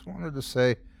call, I just wanted to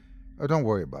say, oh, don't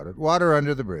worry about it. Water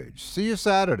under the bridge. See you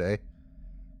Saturday."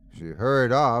 She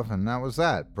hurried off, and that was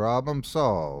that. Problem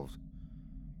solved.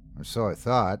 Or so I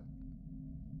thought.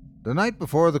 The night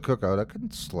before the cookout, I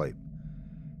couldn't sleep.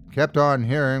 Kept on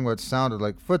hearing what sounded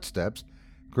like footsteps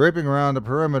creeping around the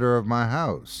perimeter of my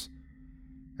house.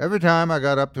 Every time I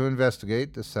got up to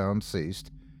investigate, the sound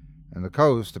ceased, and the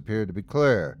coast appeared to be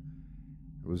clear.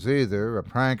 It was either a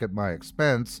prank at my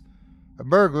expense, a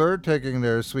burglar taking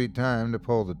their sweet time to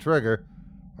pull the trigger,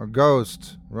 or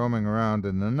ghosts roaming around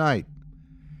in the night.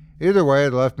 Either way,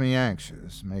 it left me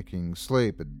anxious, making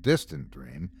sleep a distant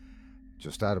dream,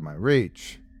 just out of my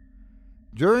reach.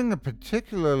 During a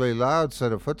particularly loud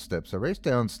set of footsteps, I raced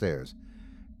downstairs,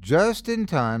 just in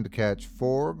time to catch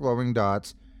 4 glowing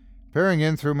dots peering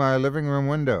in through my living room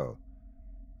window.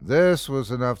 This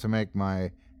was enough to make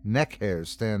my neck hairs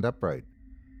stand upright.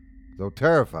 Though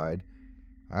terrified,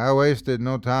 I wasted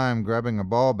no time grabbing a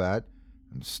ball bat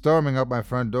and storming out my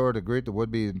front door to greet the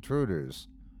would-be intruders.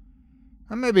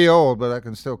 I may be old, but I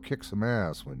can still kick some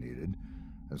ass when needed,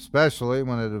 especially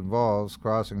when it involves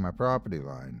crossing my property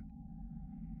line.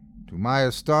 To my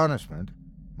astonishment,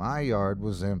 my yard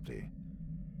was empty.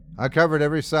 I covered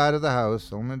every side of the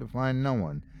house, only to find no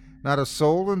one, not a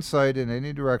soul in sight in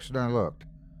any direction I looked.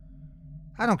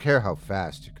 I don't care how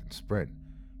fast you can sprint.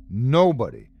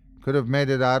 Nobody could have made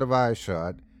it out of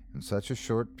eyeshot in such a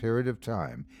short period of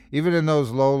time, even in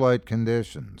those low-light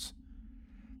conditions.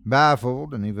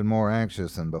 Baffled and even more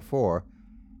anxious than before,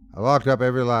 I locked up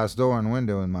every last door and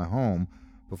window in my home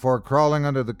before crawling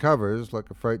under the covers like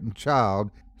a frightened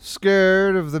child,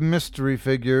 scared of the mystery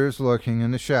figures lurking in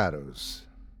the shadows.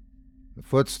 The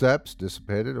footsteps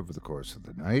dissipated over the course of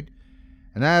the night,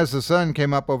 and as the sun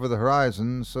came up over the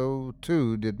horizon, so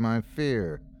too did my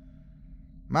fear.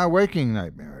 My waking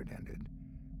nightmare had ended,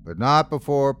 but not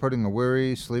before putting a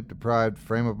weary, sleep-deprived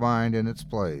frame of mind in its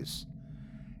place.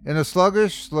 In a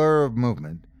sluggish slur of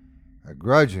movement, I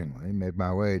grudgingly made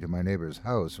my way to my neighbor's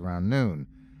house around noon,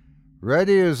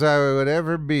 ready as I would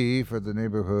ever be for the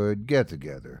neighborhood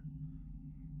get-together.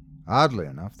 Oddly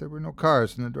enough, there were no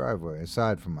cars in the driveway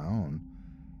aside from my own.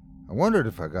 I wondered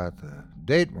if I got the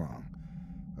date wrong,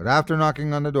 but after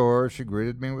knocking on the door, she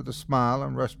greeted me with a smile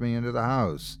and rushed me into the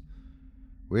house.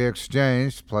 We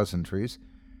exchanged pleasantries,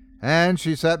 and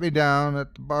she sat me down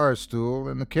at the bar stool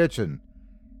in the kitchen.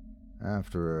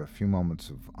 After a few moments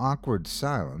of awkward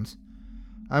silence,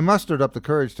 I mustered up the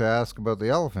courage to ask about the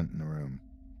elephant in the room.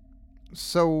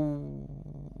 "So,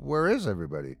 where is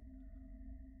everybody?"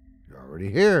 "You're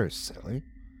already here, silly."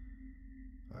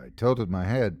 I tilted my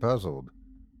head, puzzled.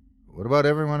 "What about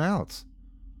everyone else?"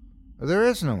 "There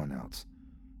is no one else.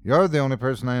 You're the only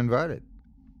person I invited."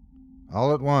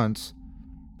 All at once,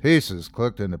 pieces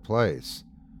clicked into place.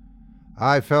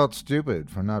 I felt stupid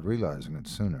for not realizing it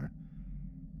sooner.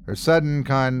 Her sudden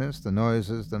kindness, the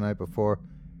noises the night before.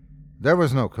 There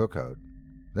was no cookout.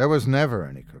 There was never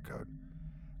any cookout.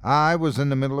 I was in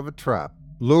the middle of a trap,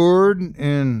 lured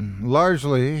in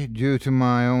largely due to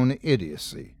my own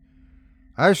idiocy.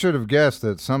 I should have guessed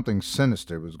that something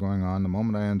sinister was going on the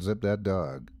moment I unzipped that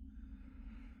dog.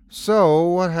 "So,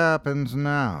 what happens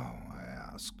now?" I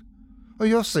asked. "Oh,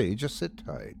 you'll see. Just sit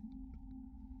tight."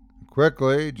 I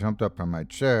quickly jumped up from my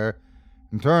chair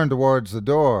and turned towards the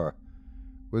door.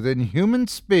 With inhuman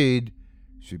speed,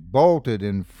 she bolted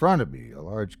in front of me, a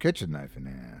large kitchen knife in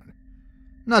hand.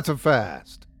 "Not so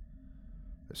fast."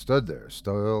 I stood there,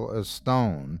 still as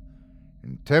stone,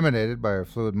 intimidated by her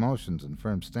fluid motions and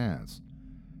firm stance.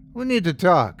 "We need to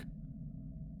talk."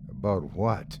 "About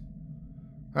what?"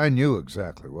 I knew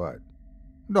exactly what.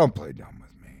 "Don't play dumb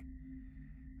with me."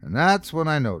 And that's when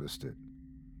I noticed it.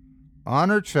 On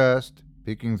her chest,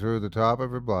 peeking through the top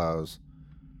of her blouse,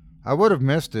 I would have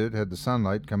missed it had the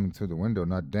sunlight coming through the window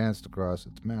not danced across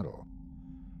its metal.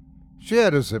 She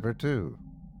had a zipper, too.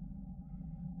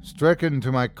 Stricken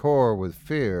to my core with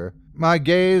fear, my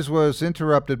gaze was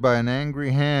interrupted by an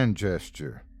angry hand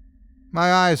gesture.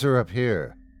 My eyes are up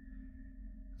here.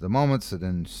 The moments that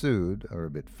ensued are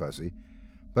a bit fuzzy,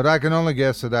 but I can only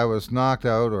guess that I was knocked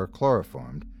out or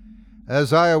chloroformed,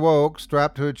 as I awoke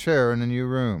strapped to a chair in a new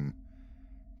room.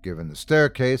 Given the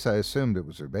staircase, I assumed it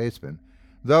was her basement,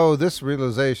 though this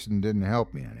realization didn't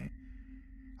help me any.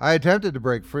 I attempted to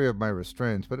break free of my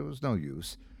restraints, but it was no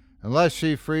use. Unless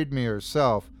she freed me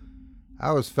herself,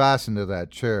 I was fastened to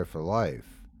that chair for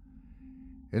life.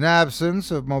 In absence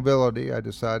of mobility, I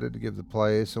decided to give the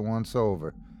place a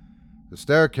once-over. The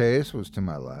staircase was to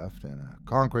my left and a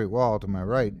concrete wall to my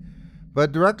right,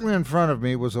 but directly in front of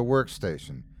me was a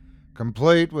workstation,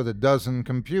 complete with a dozen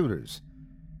computers.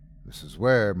 This is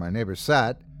where my neighbor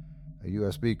sat, a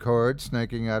USB cord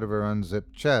snaking out of her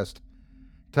unzipped chest,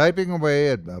 typing away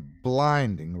at a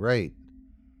blinding rate.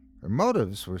 Her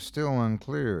motives were still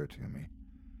unclear to me.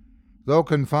 Though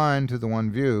confined to the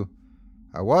one view,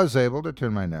 I was able to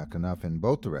turn my neck enough in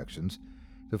both directions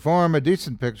to form a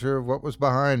decent picture of what was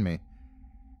behind me.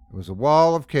 It was a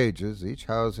wall of cages, each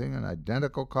housing an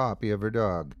identical copy of her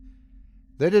dog.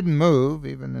 They didn't move,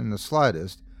 even in the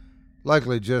slightest,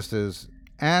 likely just as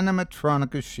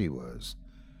animatronic as she was.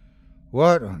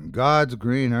 What on God's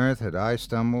green earth had I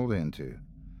stumbled into?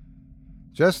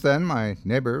 Just then my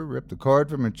neighbor ripped the cord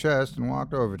from her chest and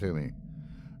walked over to me.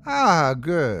 "Ah,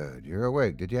 good. You're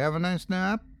awake. Did you have a nice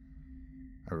nap?"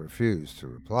 I refused to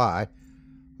reply,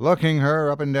 looking her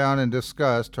up and down in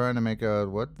disgust, trying to make out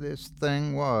what this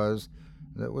thing was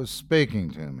that was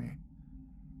speaking to me.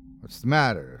 "What's the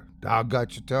matter? Dog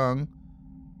got your tongue?"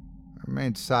 I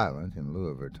remained silent in lieu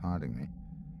of her taunting me.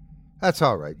 "That's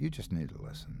all right. You just need to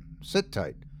listen. Sit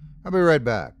tight. I'll be right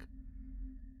back."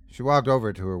 She walked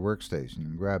over to her workstation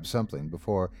and grabbed something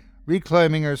before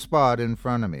reclaiming her spot in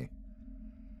front of me.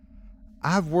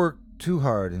 "I've worked too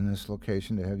hard in this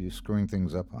location to have you screwing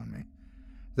things up on me.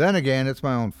 Then again, it's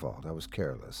my own fault. I was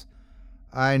careless.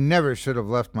 I never should have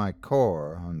left my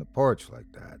core on the porch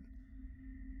like that."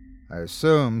 I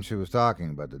assumed she was talking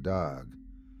about the dog.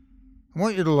 "I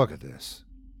want you to look at this."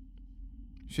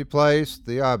 She placed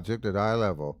the object at eye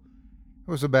level. It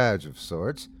was a badge of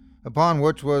sorts, upon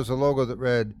which was a logo that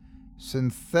read,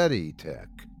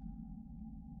 Syntheti-Tech.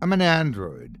 I'm an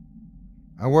android.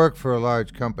 I work for a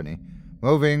large company,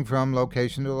 moving from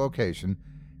location to location,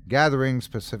 gathering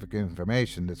specific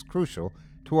information that's crucial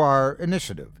to our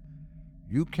initiative.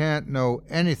 You can't know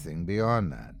anything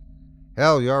beyond that.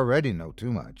 Hell, you already know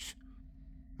too much.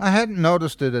 I hadn't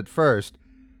noticed it at first,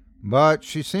 but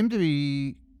she seemed to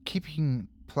be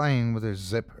playing with her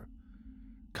zipper.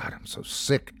 God, I'm so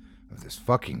sick of this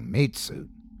fucking meat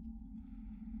suit.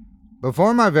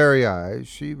 Before my very eyes,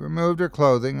 she removed her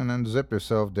clothing and unzipped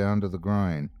herself down to the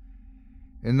groin.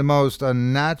 In the most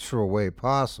unnatural way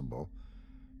possible,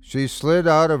 she slid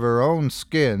out of her own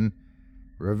skin,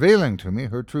 revealing to me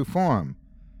her true form.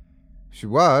 She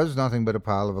was nothing but a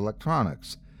pile of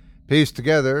electronics, pieced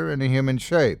together in a human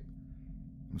shape.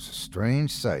 It was a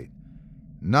strange sight,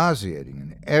 nauseating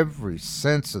in every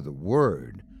sense of the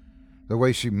word. The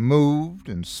way she moved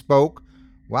and spoke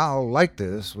while like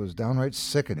this was downright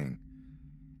sickening.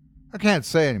 I can't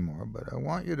say any more, but I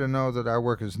want you to know that our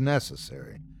work is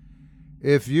necessary.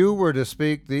 If you were to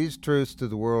speak these truths to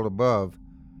the world above,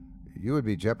 you would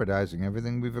be jeopardizing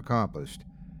everything we've accomplished.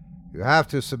 You have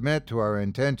to submit to our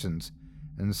intentions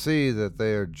and see that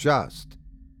they are just.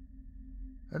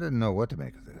 I didn't know what to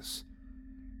make of this.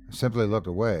 I simply looked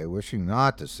away, wishing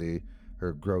not to see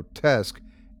her grotesque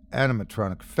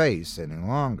animatronic face any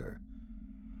longer.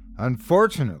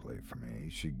 Unfortunately for me,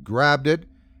 she grabbed it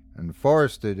and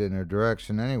forced it in her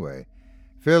direction anyway,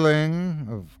 feeling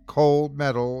of cold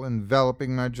metal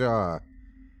enveloping my jaw.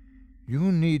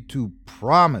 "You need to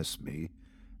promise me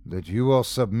that you will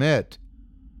submit.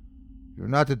 You're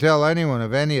not to tell anyone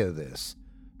of any of this.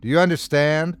 Do you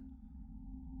understand?"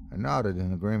 I nodded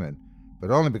in agreement,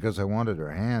 but only because I wanted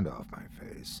her hand off my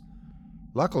face.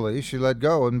 Luckily, she let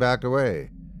go and backed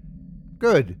away.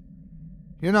 "Good.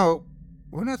 You know,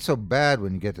 we're not so bad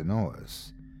when you get to know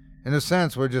us. In a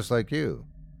sense, we're just like you."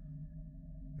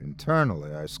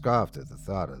 Internally, I scoffed at the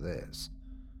thought of this.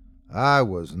 I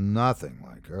was nothing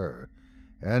like her,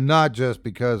 and not just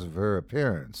because of her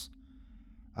appearance.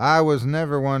 I was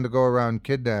never one to go around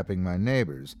kidnapping my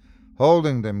neighbors,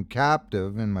 holding them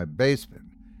captive in my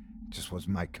basement. It just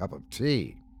wasn't my cup of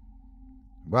tea.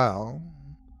 Well,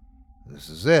 this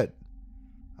is it.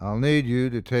 I'll need you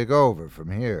to take over from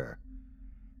here.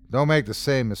 Don't make the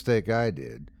same mistake I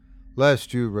did,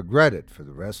 lest you regret it for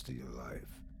the rest of your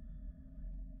life.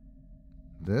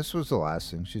 This was the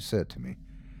last thing she said to me,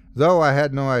 though I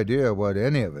had no idea what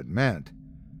any of it meant.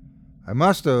 I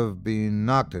must have been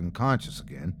knocked unconscious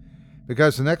again,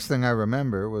 because the next thing I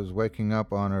remember was waking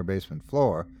up on her basement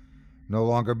floor, no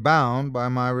longer bound by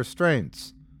my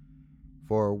restraints.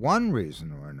 For one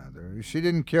reason or another, she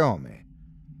didn't kill me.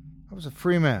 I was a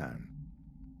free man.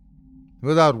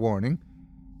 Without warning,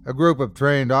 a group of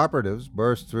trained operatives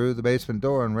burst through the basement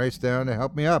door and raced down to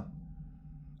help me up.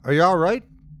 "Are you all right?"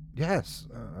 "Yes,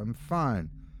 I'm fine.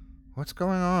 What's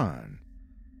going on?"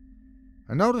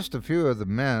 I noticed a few of the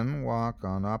men walk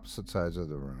on opposite sides of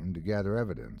the room to gather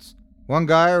evidence. One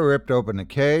guy ripped open a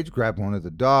cage, grabbed one of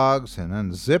the dogs, and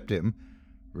unzipped him,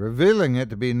 revealing it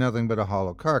to be nothing but a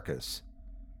hollow carcass.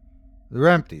 "They're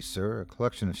empty, sir, a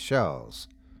collection of shells."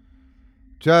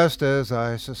 Just as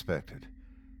I suspected.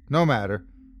 No matter.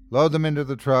 Load them into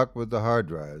the truck with the hard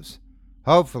drives.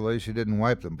 Hopefully she didn't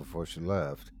wipe them before she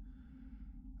left.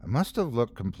 I must have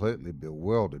looked completely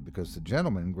bewildered because the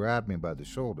gentleman grabbed me by the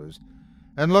shoulders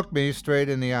and looked me straight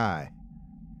in the eye.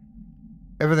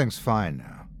 "Everything's fine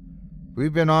now.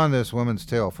 We've been on this woman's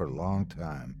tail for a long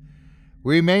time.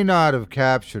 We may not have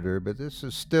captured her, but this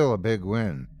is still a big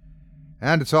win.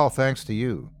 And it's all thanks to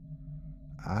you."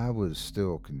 I was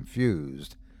still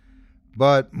confused,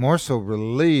 but more so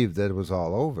relieved that it was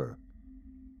all over.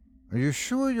 "Are you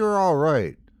sure you're all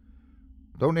right?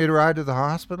 Don't need a ride to the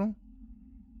hospital?"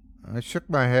 I shook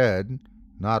my head,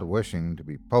 not wishing to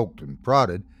be poked and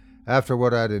prodded after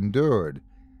what I'd endured.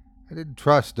 I didn't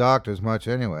trust doctors much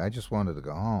anyway. I just wanted to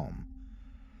go home.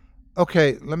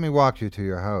 "Okay, let me walk you to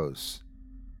your house."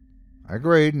 I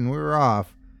agreed, and we were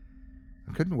off.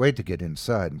 I couldn't wait to get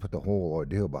inside and put the whole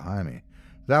ordeal behind me.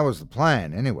 That was the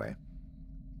plan, anyway.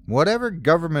 Whatever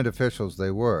government officials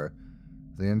they were,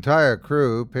 the entire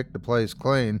crew picked the place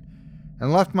clean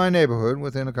and left my neighborhood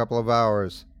within a couple of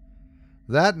hours.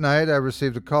 That night I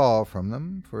received a call from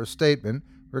them for a statement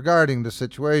regarding the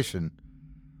situation.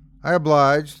 I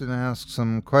obliged and asked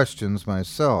some questions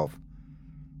myself.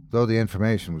 Though the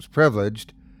information was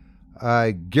privileged,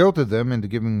 I guilted them into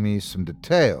giving me some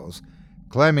details,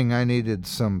 claiming I needed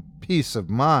some peace of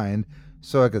mind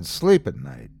so I could sleep at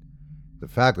night. The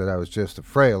fact that I was just a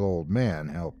frail old man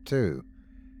helped too.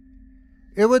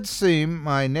 It would seem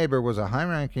my neighbor was a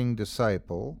high-ranking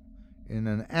disciple in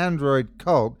an android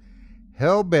cult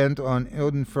hell-bent on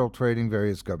infiltrating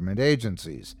various government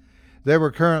agencies. They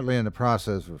were currently in the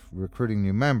process of recruiting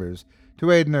new members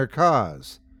to aid in their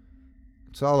cause.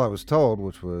 That's all I was told,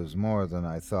 which was more than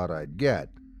I thought I'd get.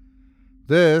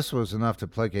 This was enough to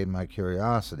placate my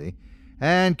curiosity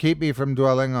and keep me from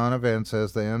dwelling on events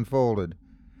as they unfolded.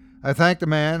 I thanked the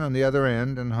man on the other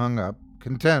end and hung up,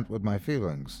 content with my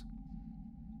feelings.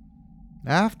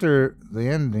 After the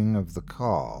ending of the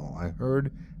call, I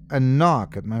heard a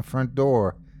knock at my front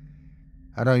door.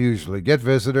 I don't usually get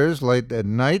visitors late at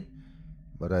night,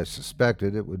 but I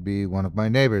suspected it would be one of my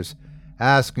neighbors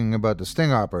asking about the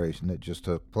sting operation that just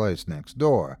took place next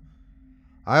door.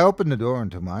 I opened the door,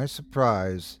 and to my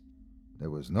surprise, there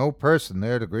was no person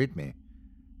there to greet me.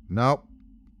 Nope,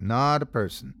 not a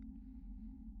person.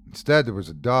 Instead, there was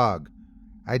a dog,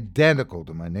 identical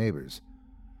to my neighbor's.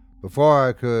 Before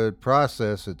I could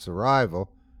process its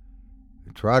arrival,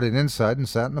 it trotted inside and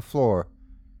sat on the floor.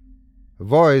 A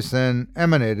voice then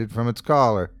emanated from its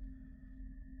collar.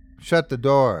 "Shut the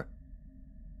door."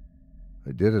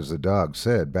 I did as the dog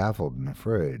said, baffled and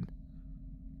afraid.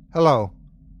 "Hello.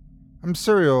 I'm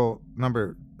serial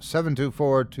number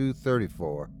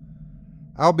 724234.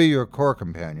 I'll be your core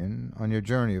companion on your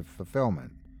journey of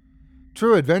fulfillment.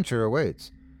 True adventure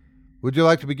awaits. Would you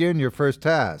like to begin your first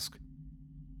task?"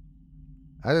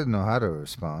 I didn't know how to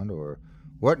respond or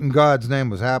what in God's name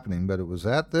was happening, but it was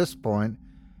at this point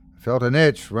I felt an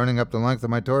itch running up the length of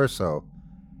my torso.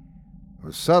 It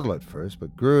was subtle at first,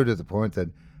 but grew to the point that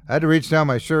I had to reach down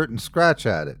my shirt and scratch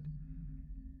at it.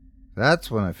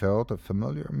 That's when I felt a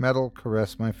familiar metal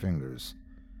caress my fingers.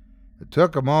 It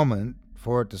took a moment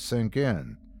for it to sink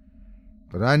in,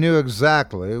 but I knew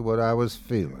exactly what I was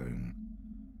feeling.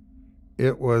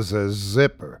 It was a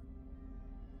zipper.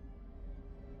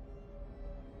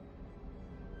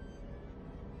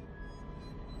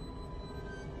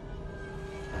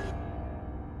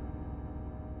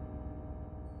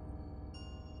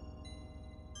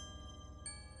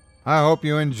 I hope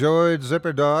you enjoyed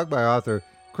Zipper Dog by author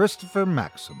Christopher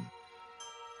Maxim.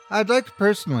 I'd like to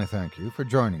personally thank you for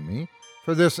joining me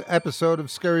for this episode of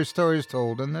Scary Stories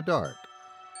Told in the Dark.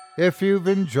 If you've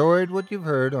enjoyed what you've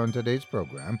heard on today's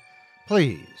program,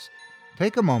 please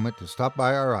take a moment to stop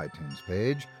by our iTunes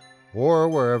page or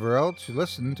wherever else you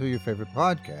listen to your favorite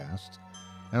podcasts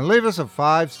and leave us a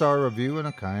 5-star review and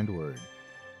a kind word.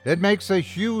 It makes a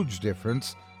huge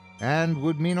difference and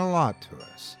would mean a lot to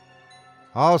us.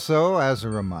 Also, as a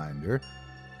reminder,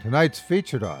 tonight's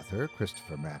featured author,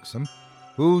 Christopher Maxim,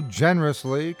 who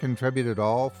generously contributed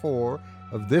all 4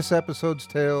 of this episode's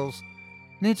tales,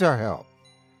 needs our help.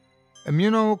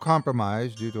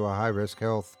 Immunocompromised due to a high-risk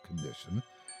health condition,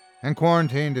 and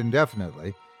quarantined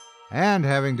indefinitely, and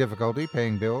having difficulty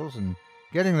paying bills and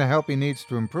getting the help he needs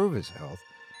to improve his health,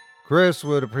 Chris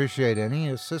would appreciate any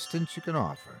assistance you can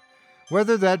offer,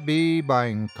 whether that be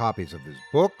buying copies of his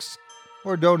books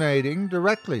or donating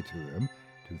directly to him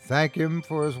to thank him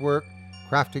for his work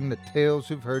crafting the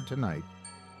tales you've heard tonight.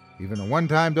 Even a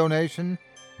one-time donation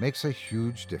makes a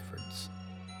huge difference.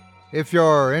 If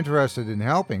you're interested in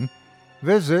helping,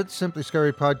 visit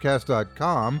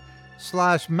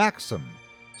simplyscarypodcast.com/Maxim,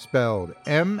 spelled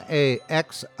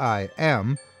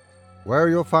MAXIM, where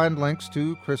you'll find links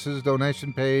to Chris's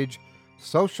donation page,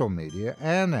 social media,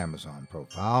 and Amazon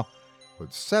profile,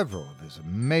 with several of his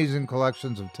amazing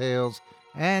collections of tales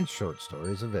and short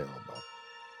stories available.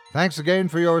 Thanks again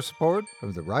for your support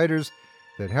of the writers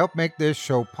that help make this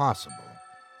show possible.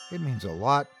 It means a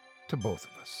lot to both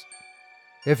of us.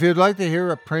 If you'd like to hear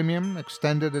a premium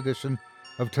extended edition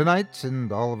of tonight's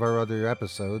and all of our other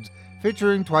episodes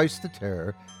featuring Twice the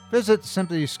Terror, visit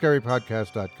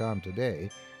simplyscarypodcast.com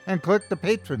today and click the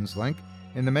Patrons link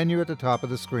in the menu at the top of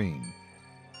the screen.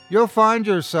 You'll find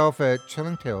yourself at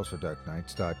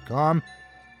chillingtalesfordarknights.com,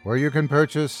 where you can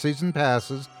purchase season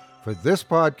passes for this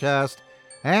podcast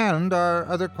and our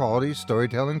other quality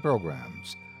storytelling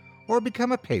programs, or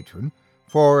become a patron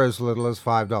for as little as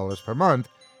 $5 per month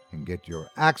and get your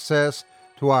access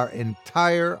to our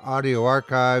entire audio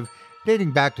archive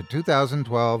dating back to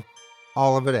 2012,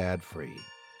 all of it ad-free.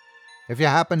 If you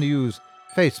happen to use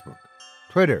Facebook,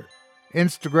 Twitter,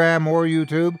 Instagram, or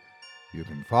YouTube, you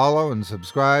can follow and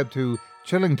subscribe to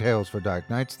Chilling Tales for Dark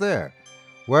Nights there,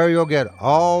 where you'll get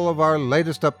all of our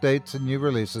latest updates and new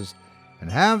releases and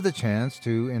have the chance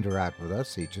to interact with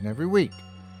us each and every week.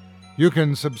 You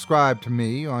can subscribe to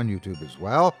me on YouTube as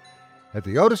well at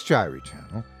the Otis Gyrie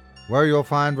channel, where you'll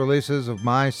find releases of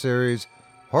my series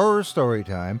Horror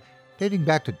Storytime dating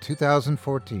back to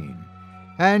 2014.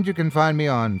 And you can find me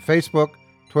on Facebook,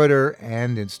 Twitter,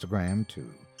 and Instagram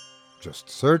too. Just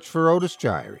search for Otis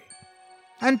Gyrie.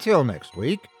 Until next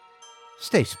week,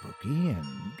 stay spooky and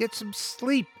get some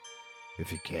sleep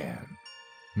if you can.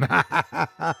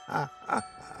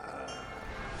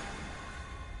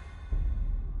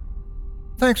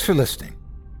 Thanks for listening.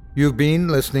 You've been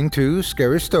listening to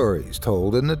Scary Stories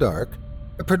Told in the Dark,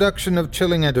 a production of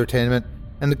Chilling Entertainment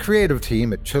and the creative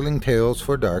team at Chilling Tales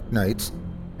for Dark Nights,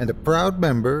 and a proud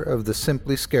member of the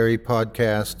Simply Scary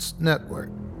Podcasts Network.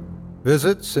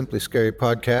 Visit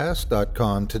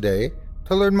simplyscarypodcast.com today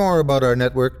to learn more about our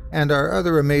network and our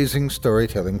other amazing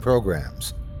storytelling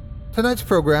programs. Tonight's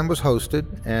program was hosted,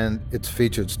 and its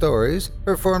featured stories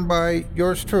performed by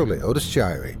yours truly, Otis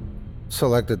Gyrie.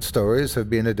 Selected stories have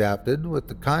been adapted with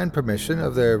the kind permission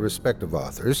of their respective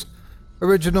authors.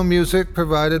 Original music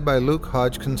provided by Luke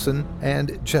Hodgkinson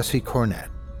and Jesse Cornett.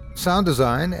 Sound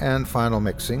design and final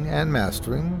mixing and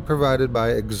mastering provided by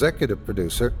executive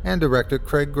producer and director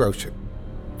Craig Groshek.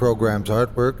 Program's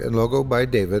artwork and logo by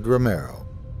David Romero.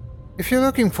 If you're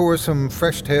looking for some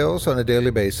fresh tales on a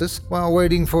daily basis while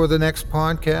waiting for the next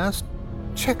podcast,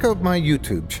 check out my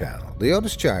YouTube channel, the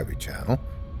Otis Gyrie channel,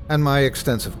 and my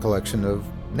extensive collection of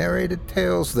narrated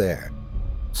tales there.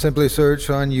 Simply search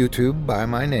on YouTube by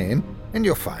my name, and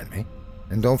you'll find me.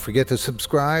 And don't forget to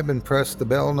subscribe and press the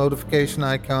bell notification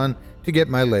icon to get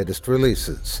my latest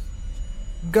releases.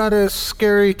 Got a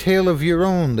scary tale of your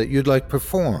own that you'd like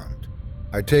performed?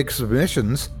 I take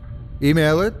submissions.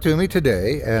 Email it to me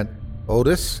today at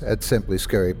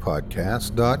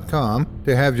otis@simplyscarypodcast.com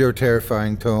to have your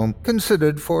terrifying tome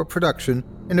considered for production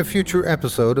in a future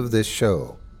episode of this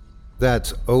show.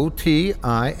 That's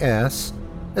OTIS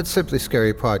at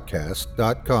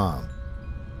simplyscarypodcast.com.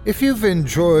 If you've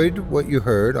enjoyed what you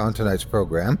heard on tonight's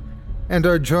program and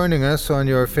are joining us on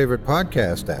your favorite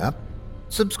podcast app,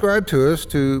 subscribe to us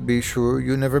to be sure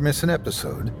you never miss an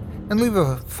episode, and leave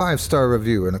a 5-star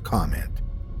review and a comment.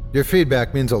 Your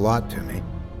feedback means a lot to me.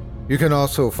 You can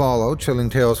also follow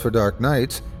Chilling Tales for Dark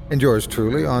Nights and yours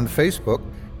truly on Facebook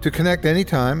to connect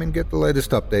anytime and get the latest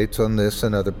updates on this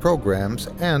and other programs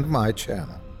and my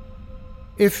channel.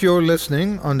 If you're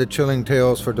listening on the Chilling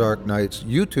Tales for Dark Nights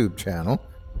YouTube channel,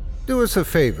 do us a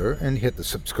favor and hit the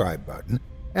subscribe button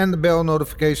and the bell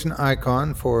notification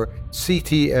icon for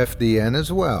CTFDN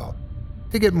as well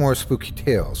to get more spooky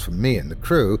tales from me and the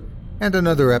crew and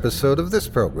another episode of this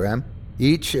program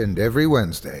each and every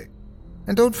Wednesday.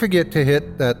 And don't forget to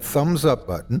hit that thumbs up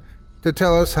button to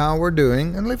tell us how we're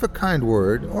doing and leave a kind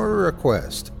word or a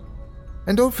request.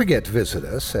 And don't forget to visit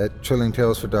us at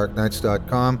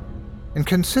chillingtalesfordarknights.com and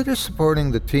consider supporting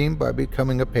the team by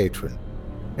becoming a patron.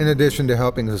 In addition to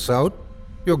helping us out,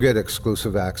 you'll get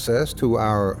exclusive access to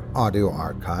our audio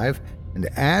archive and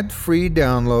ad-free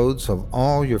downloads of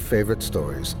all your favorite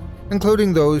stories,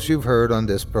 including those you've heard on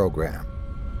this program.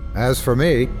 As for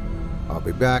me, I'll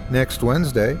be back next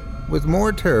Wednesday with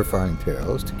more terrifying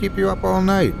tales to keep you up all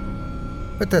night.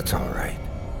 But that's all right.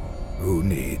 Who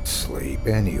needs sleep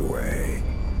anyway?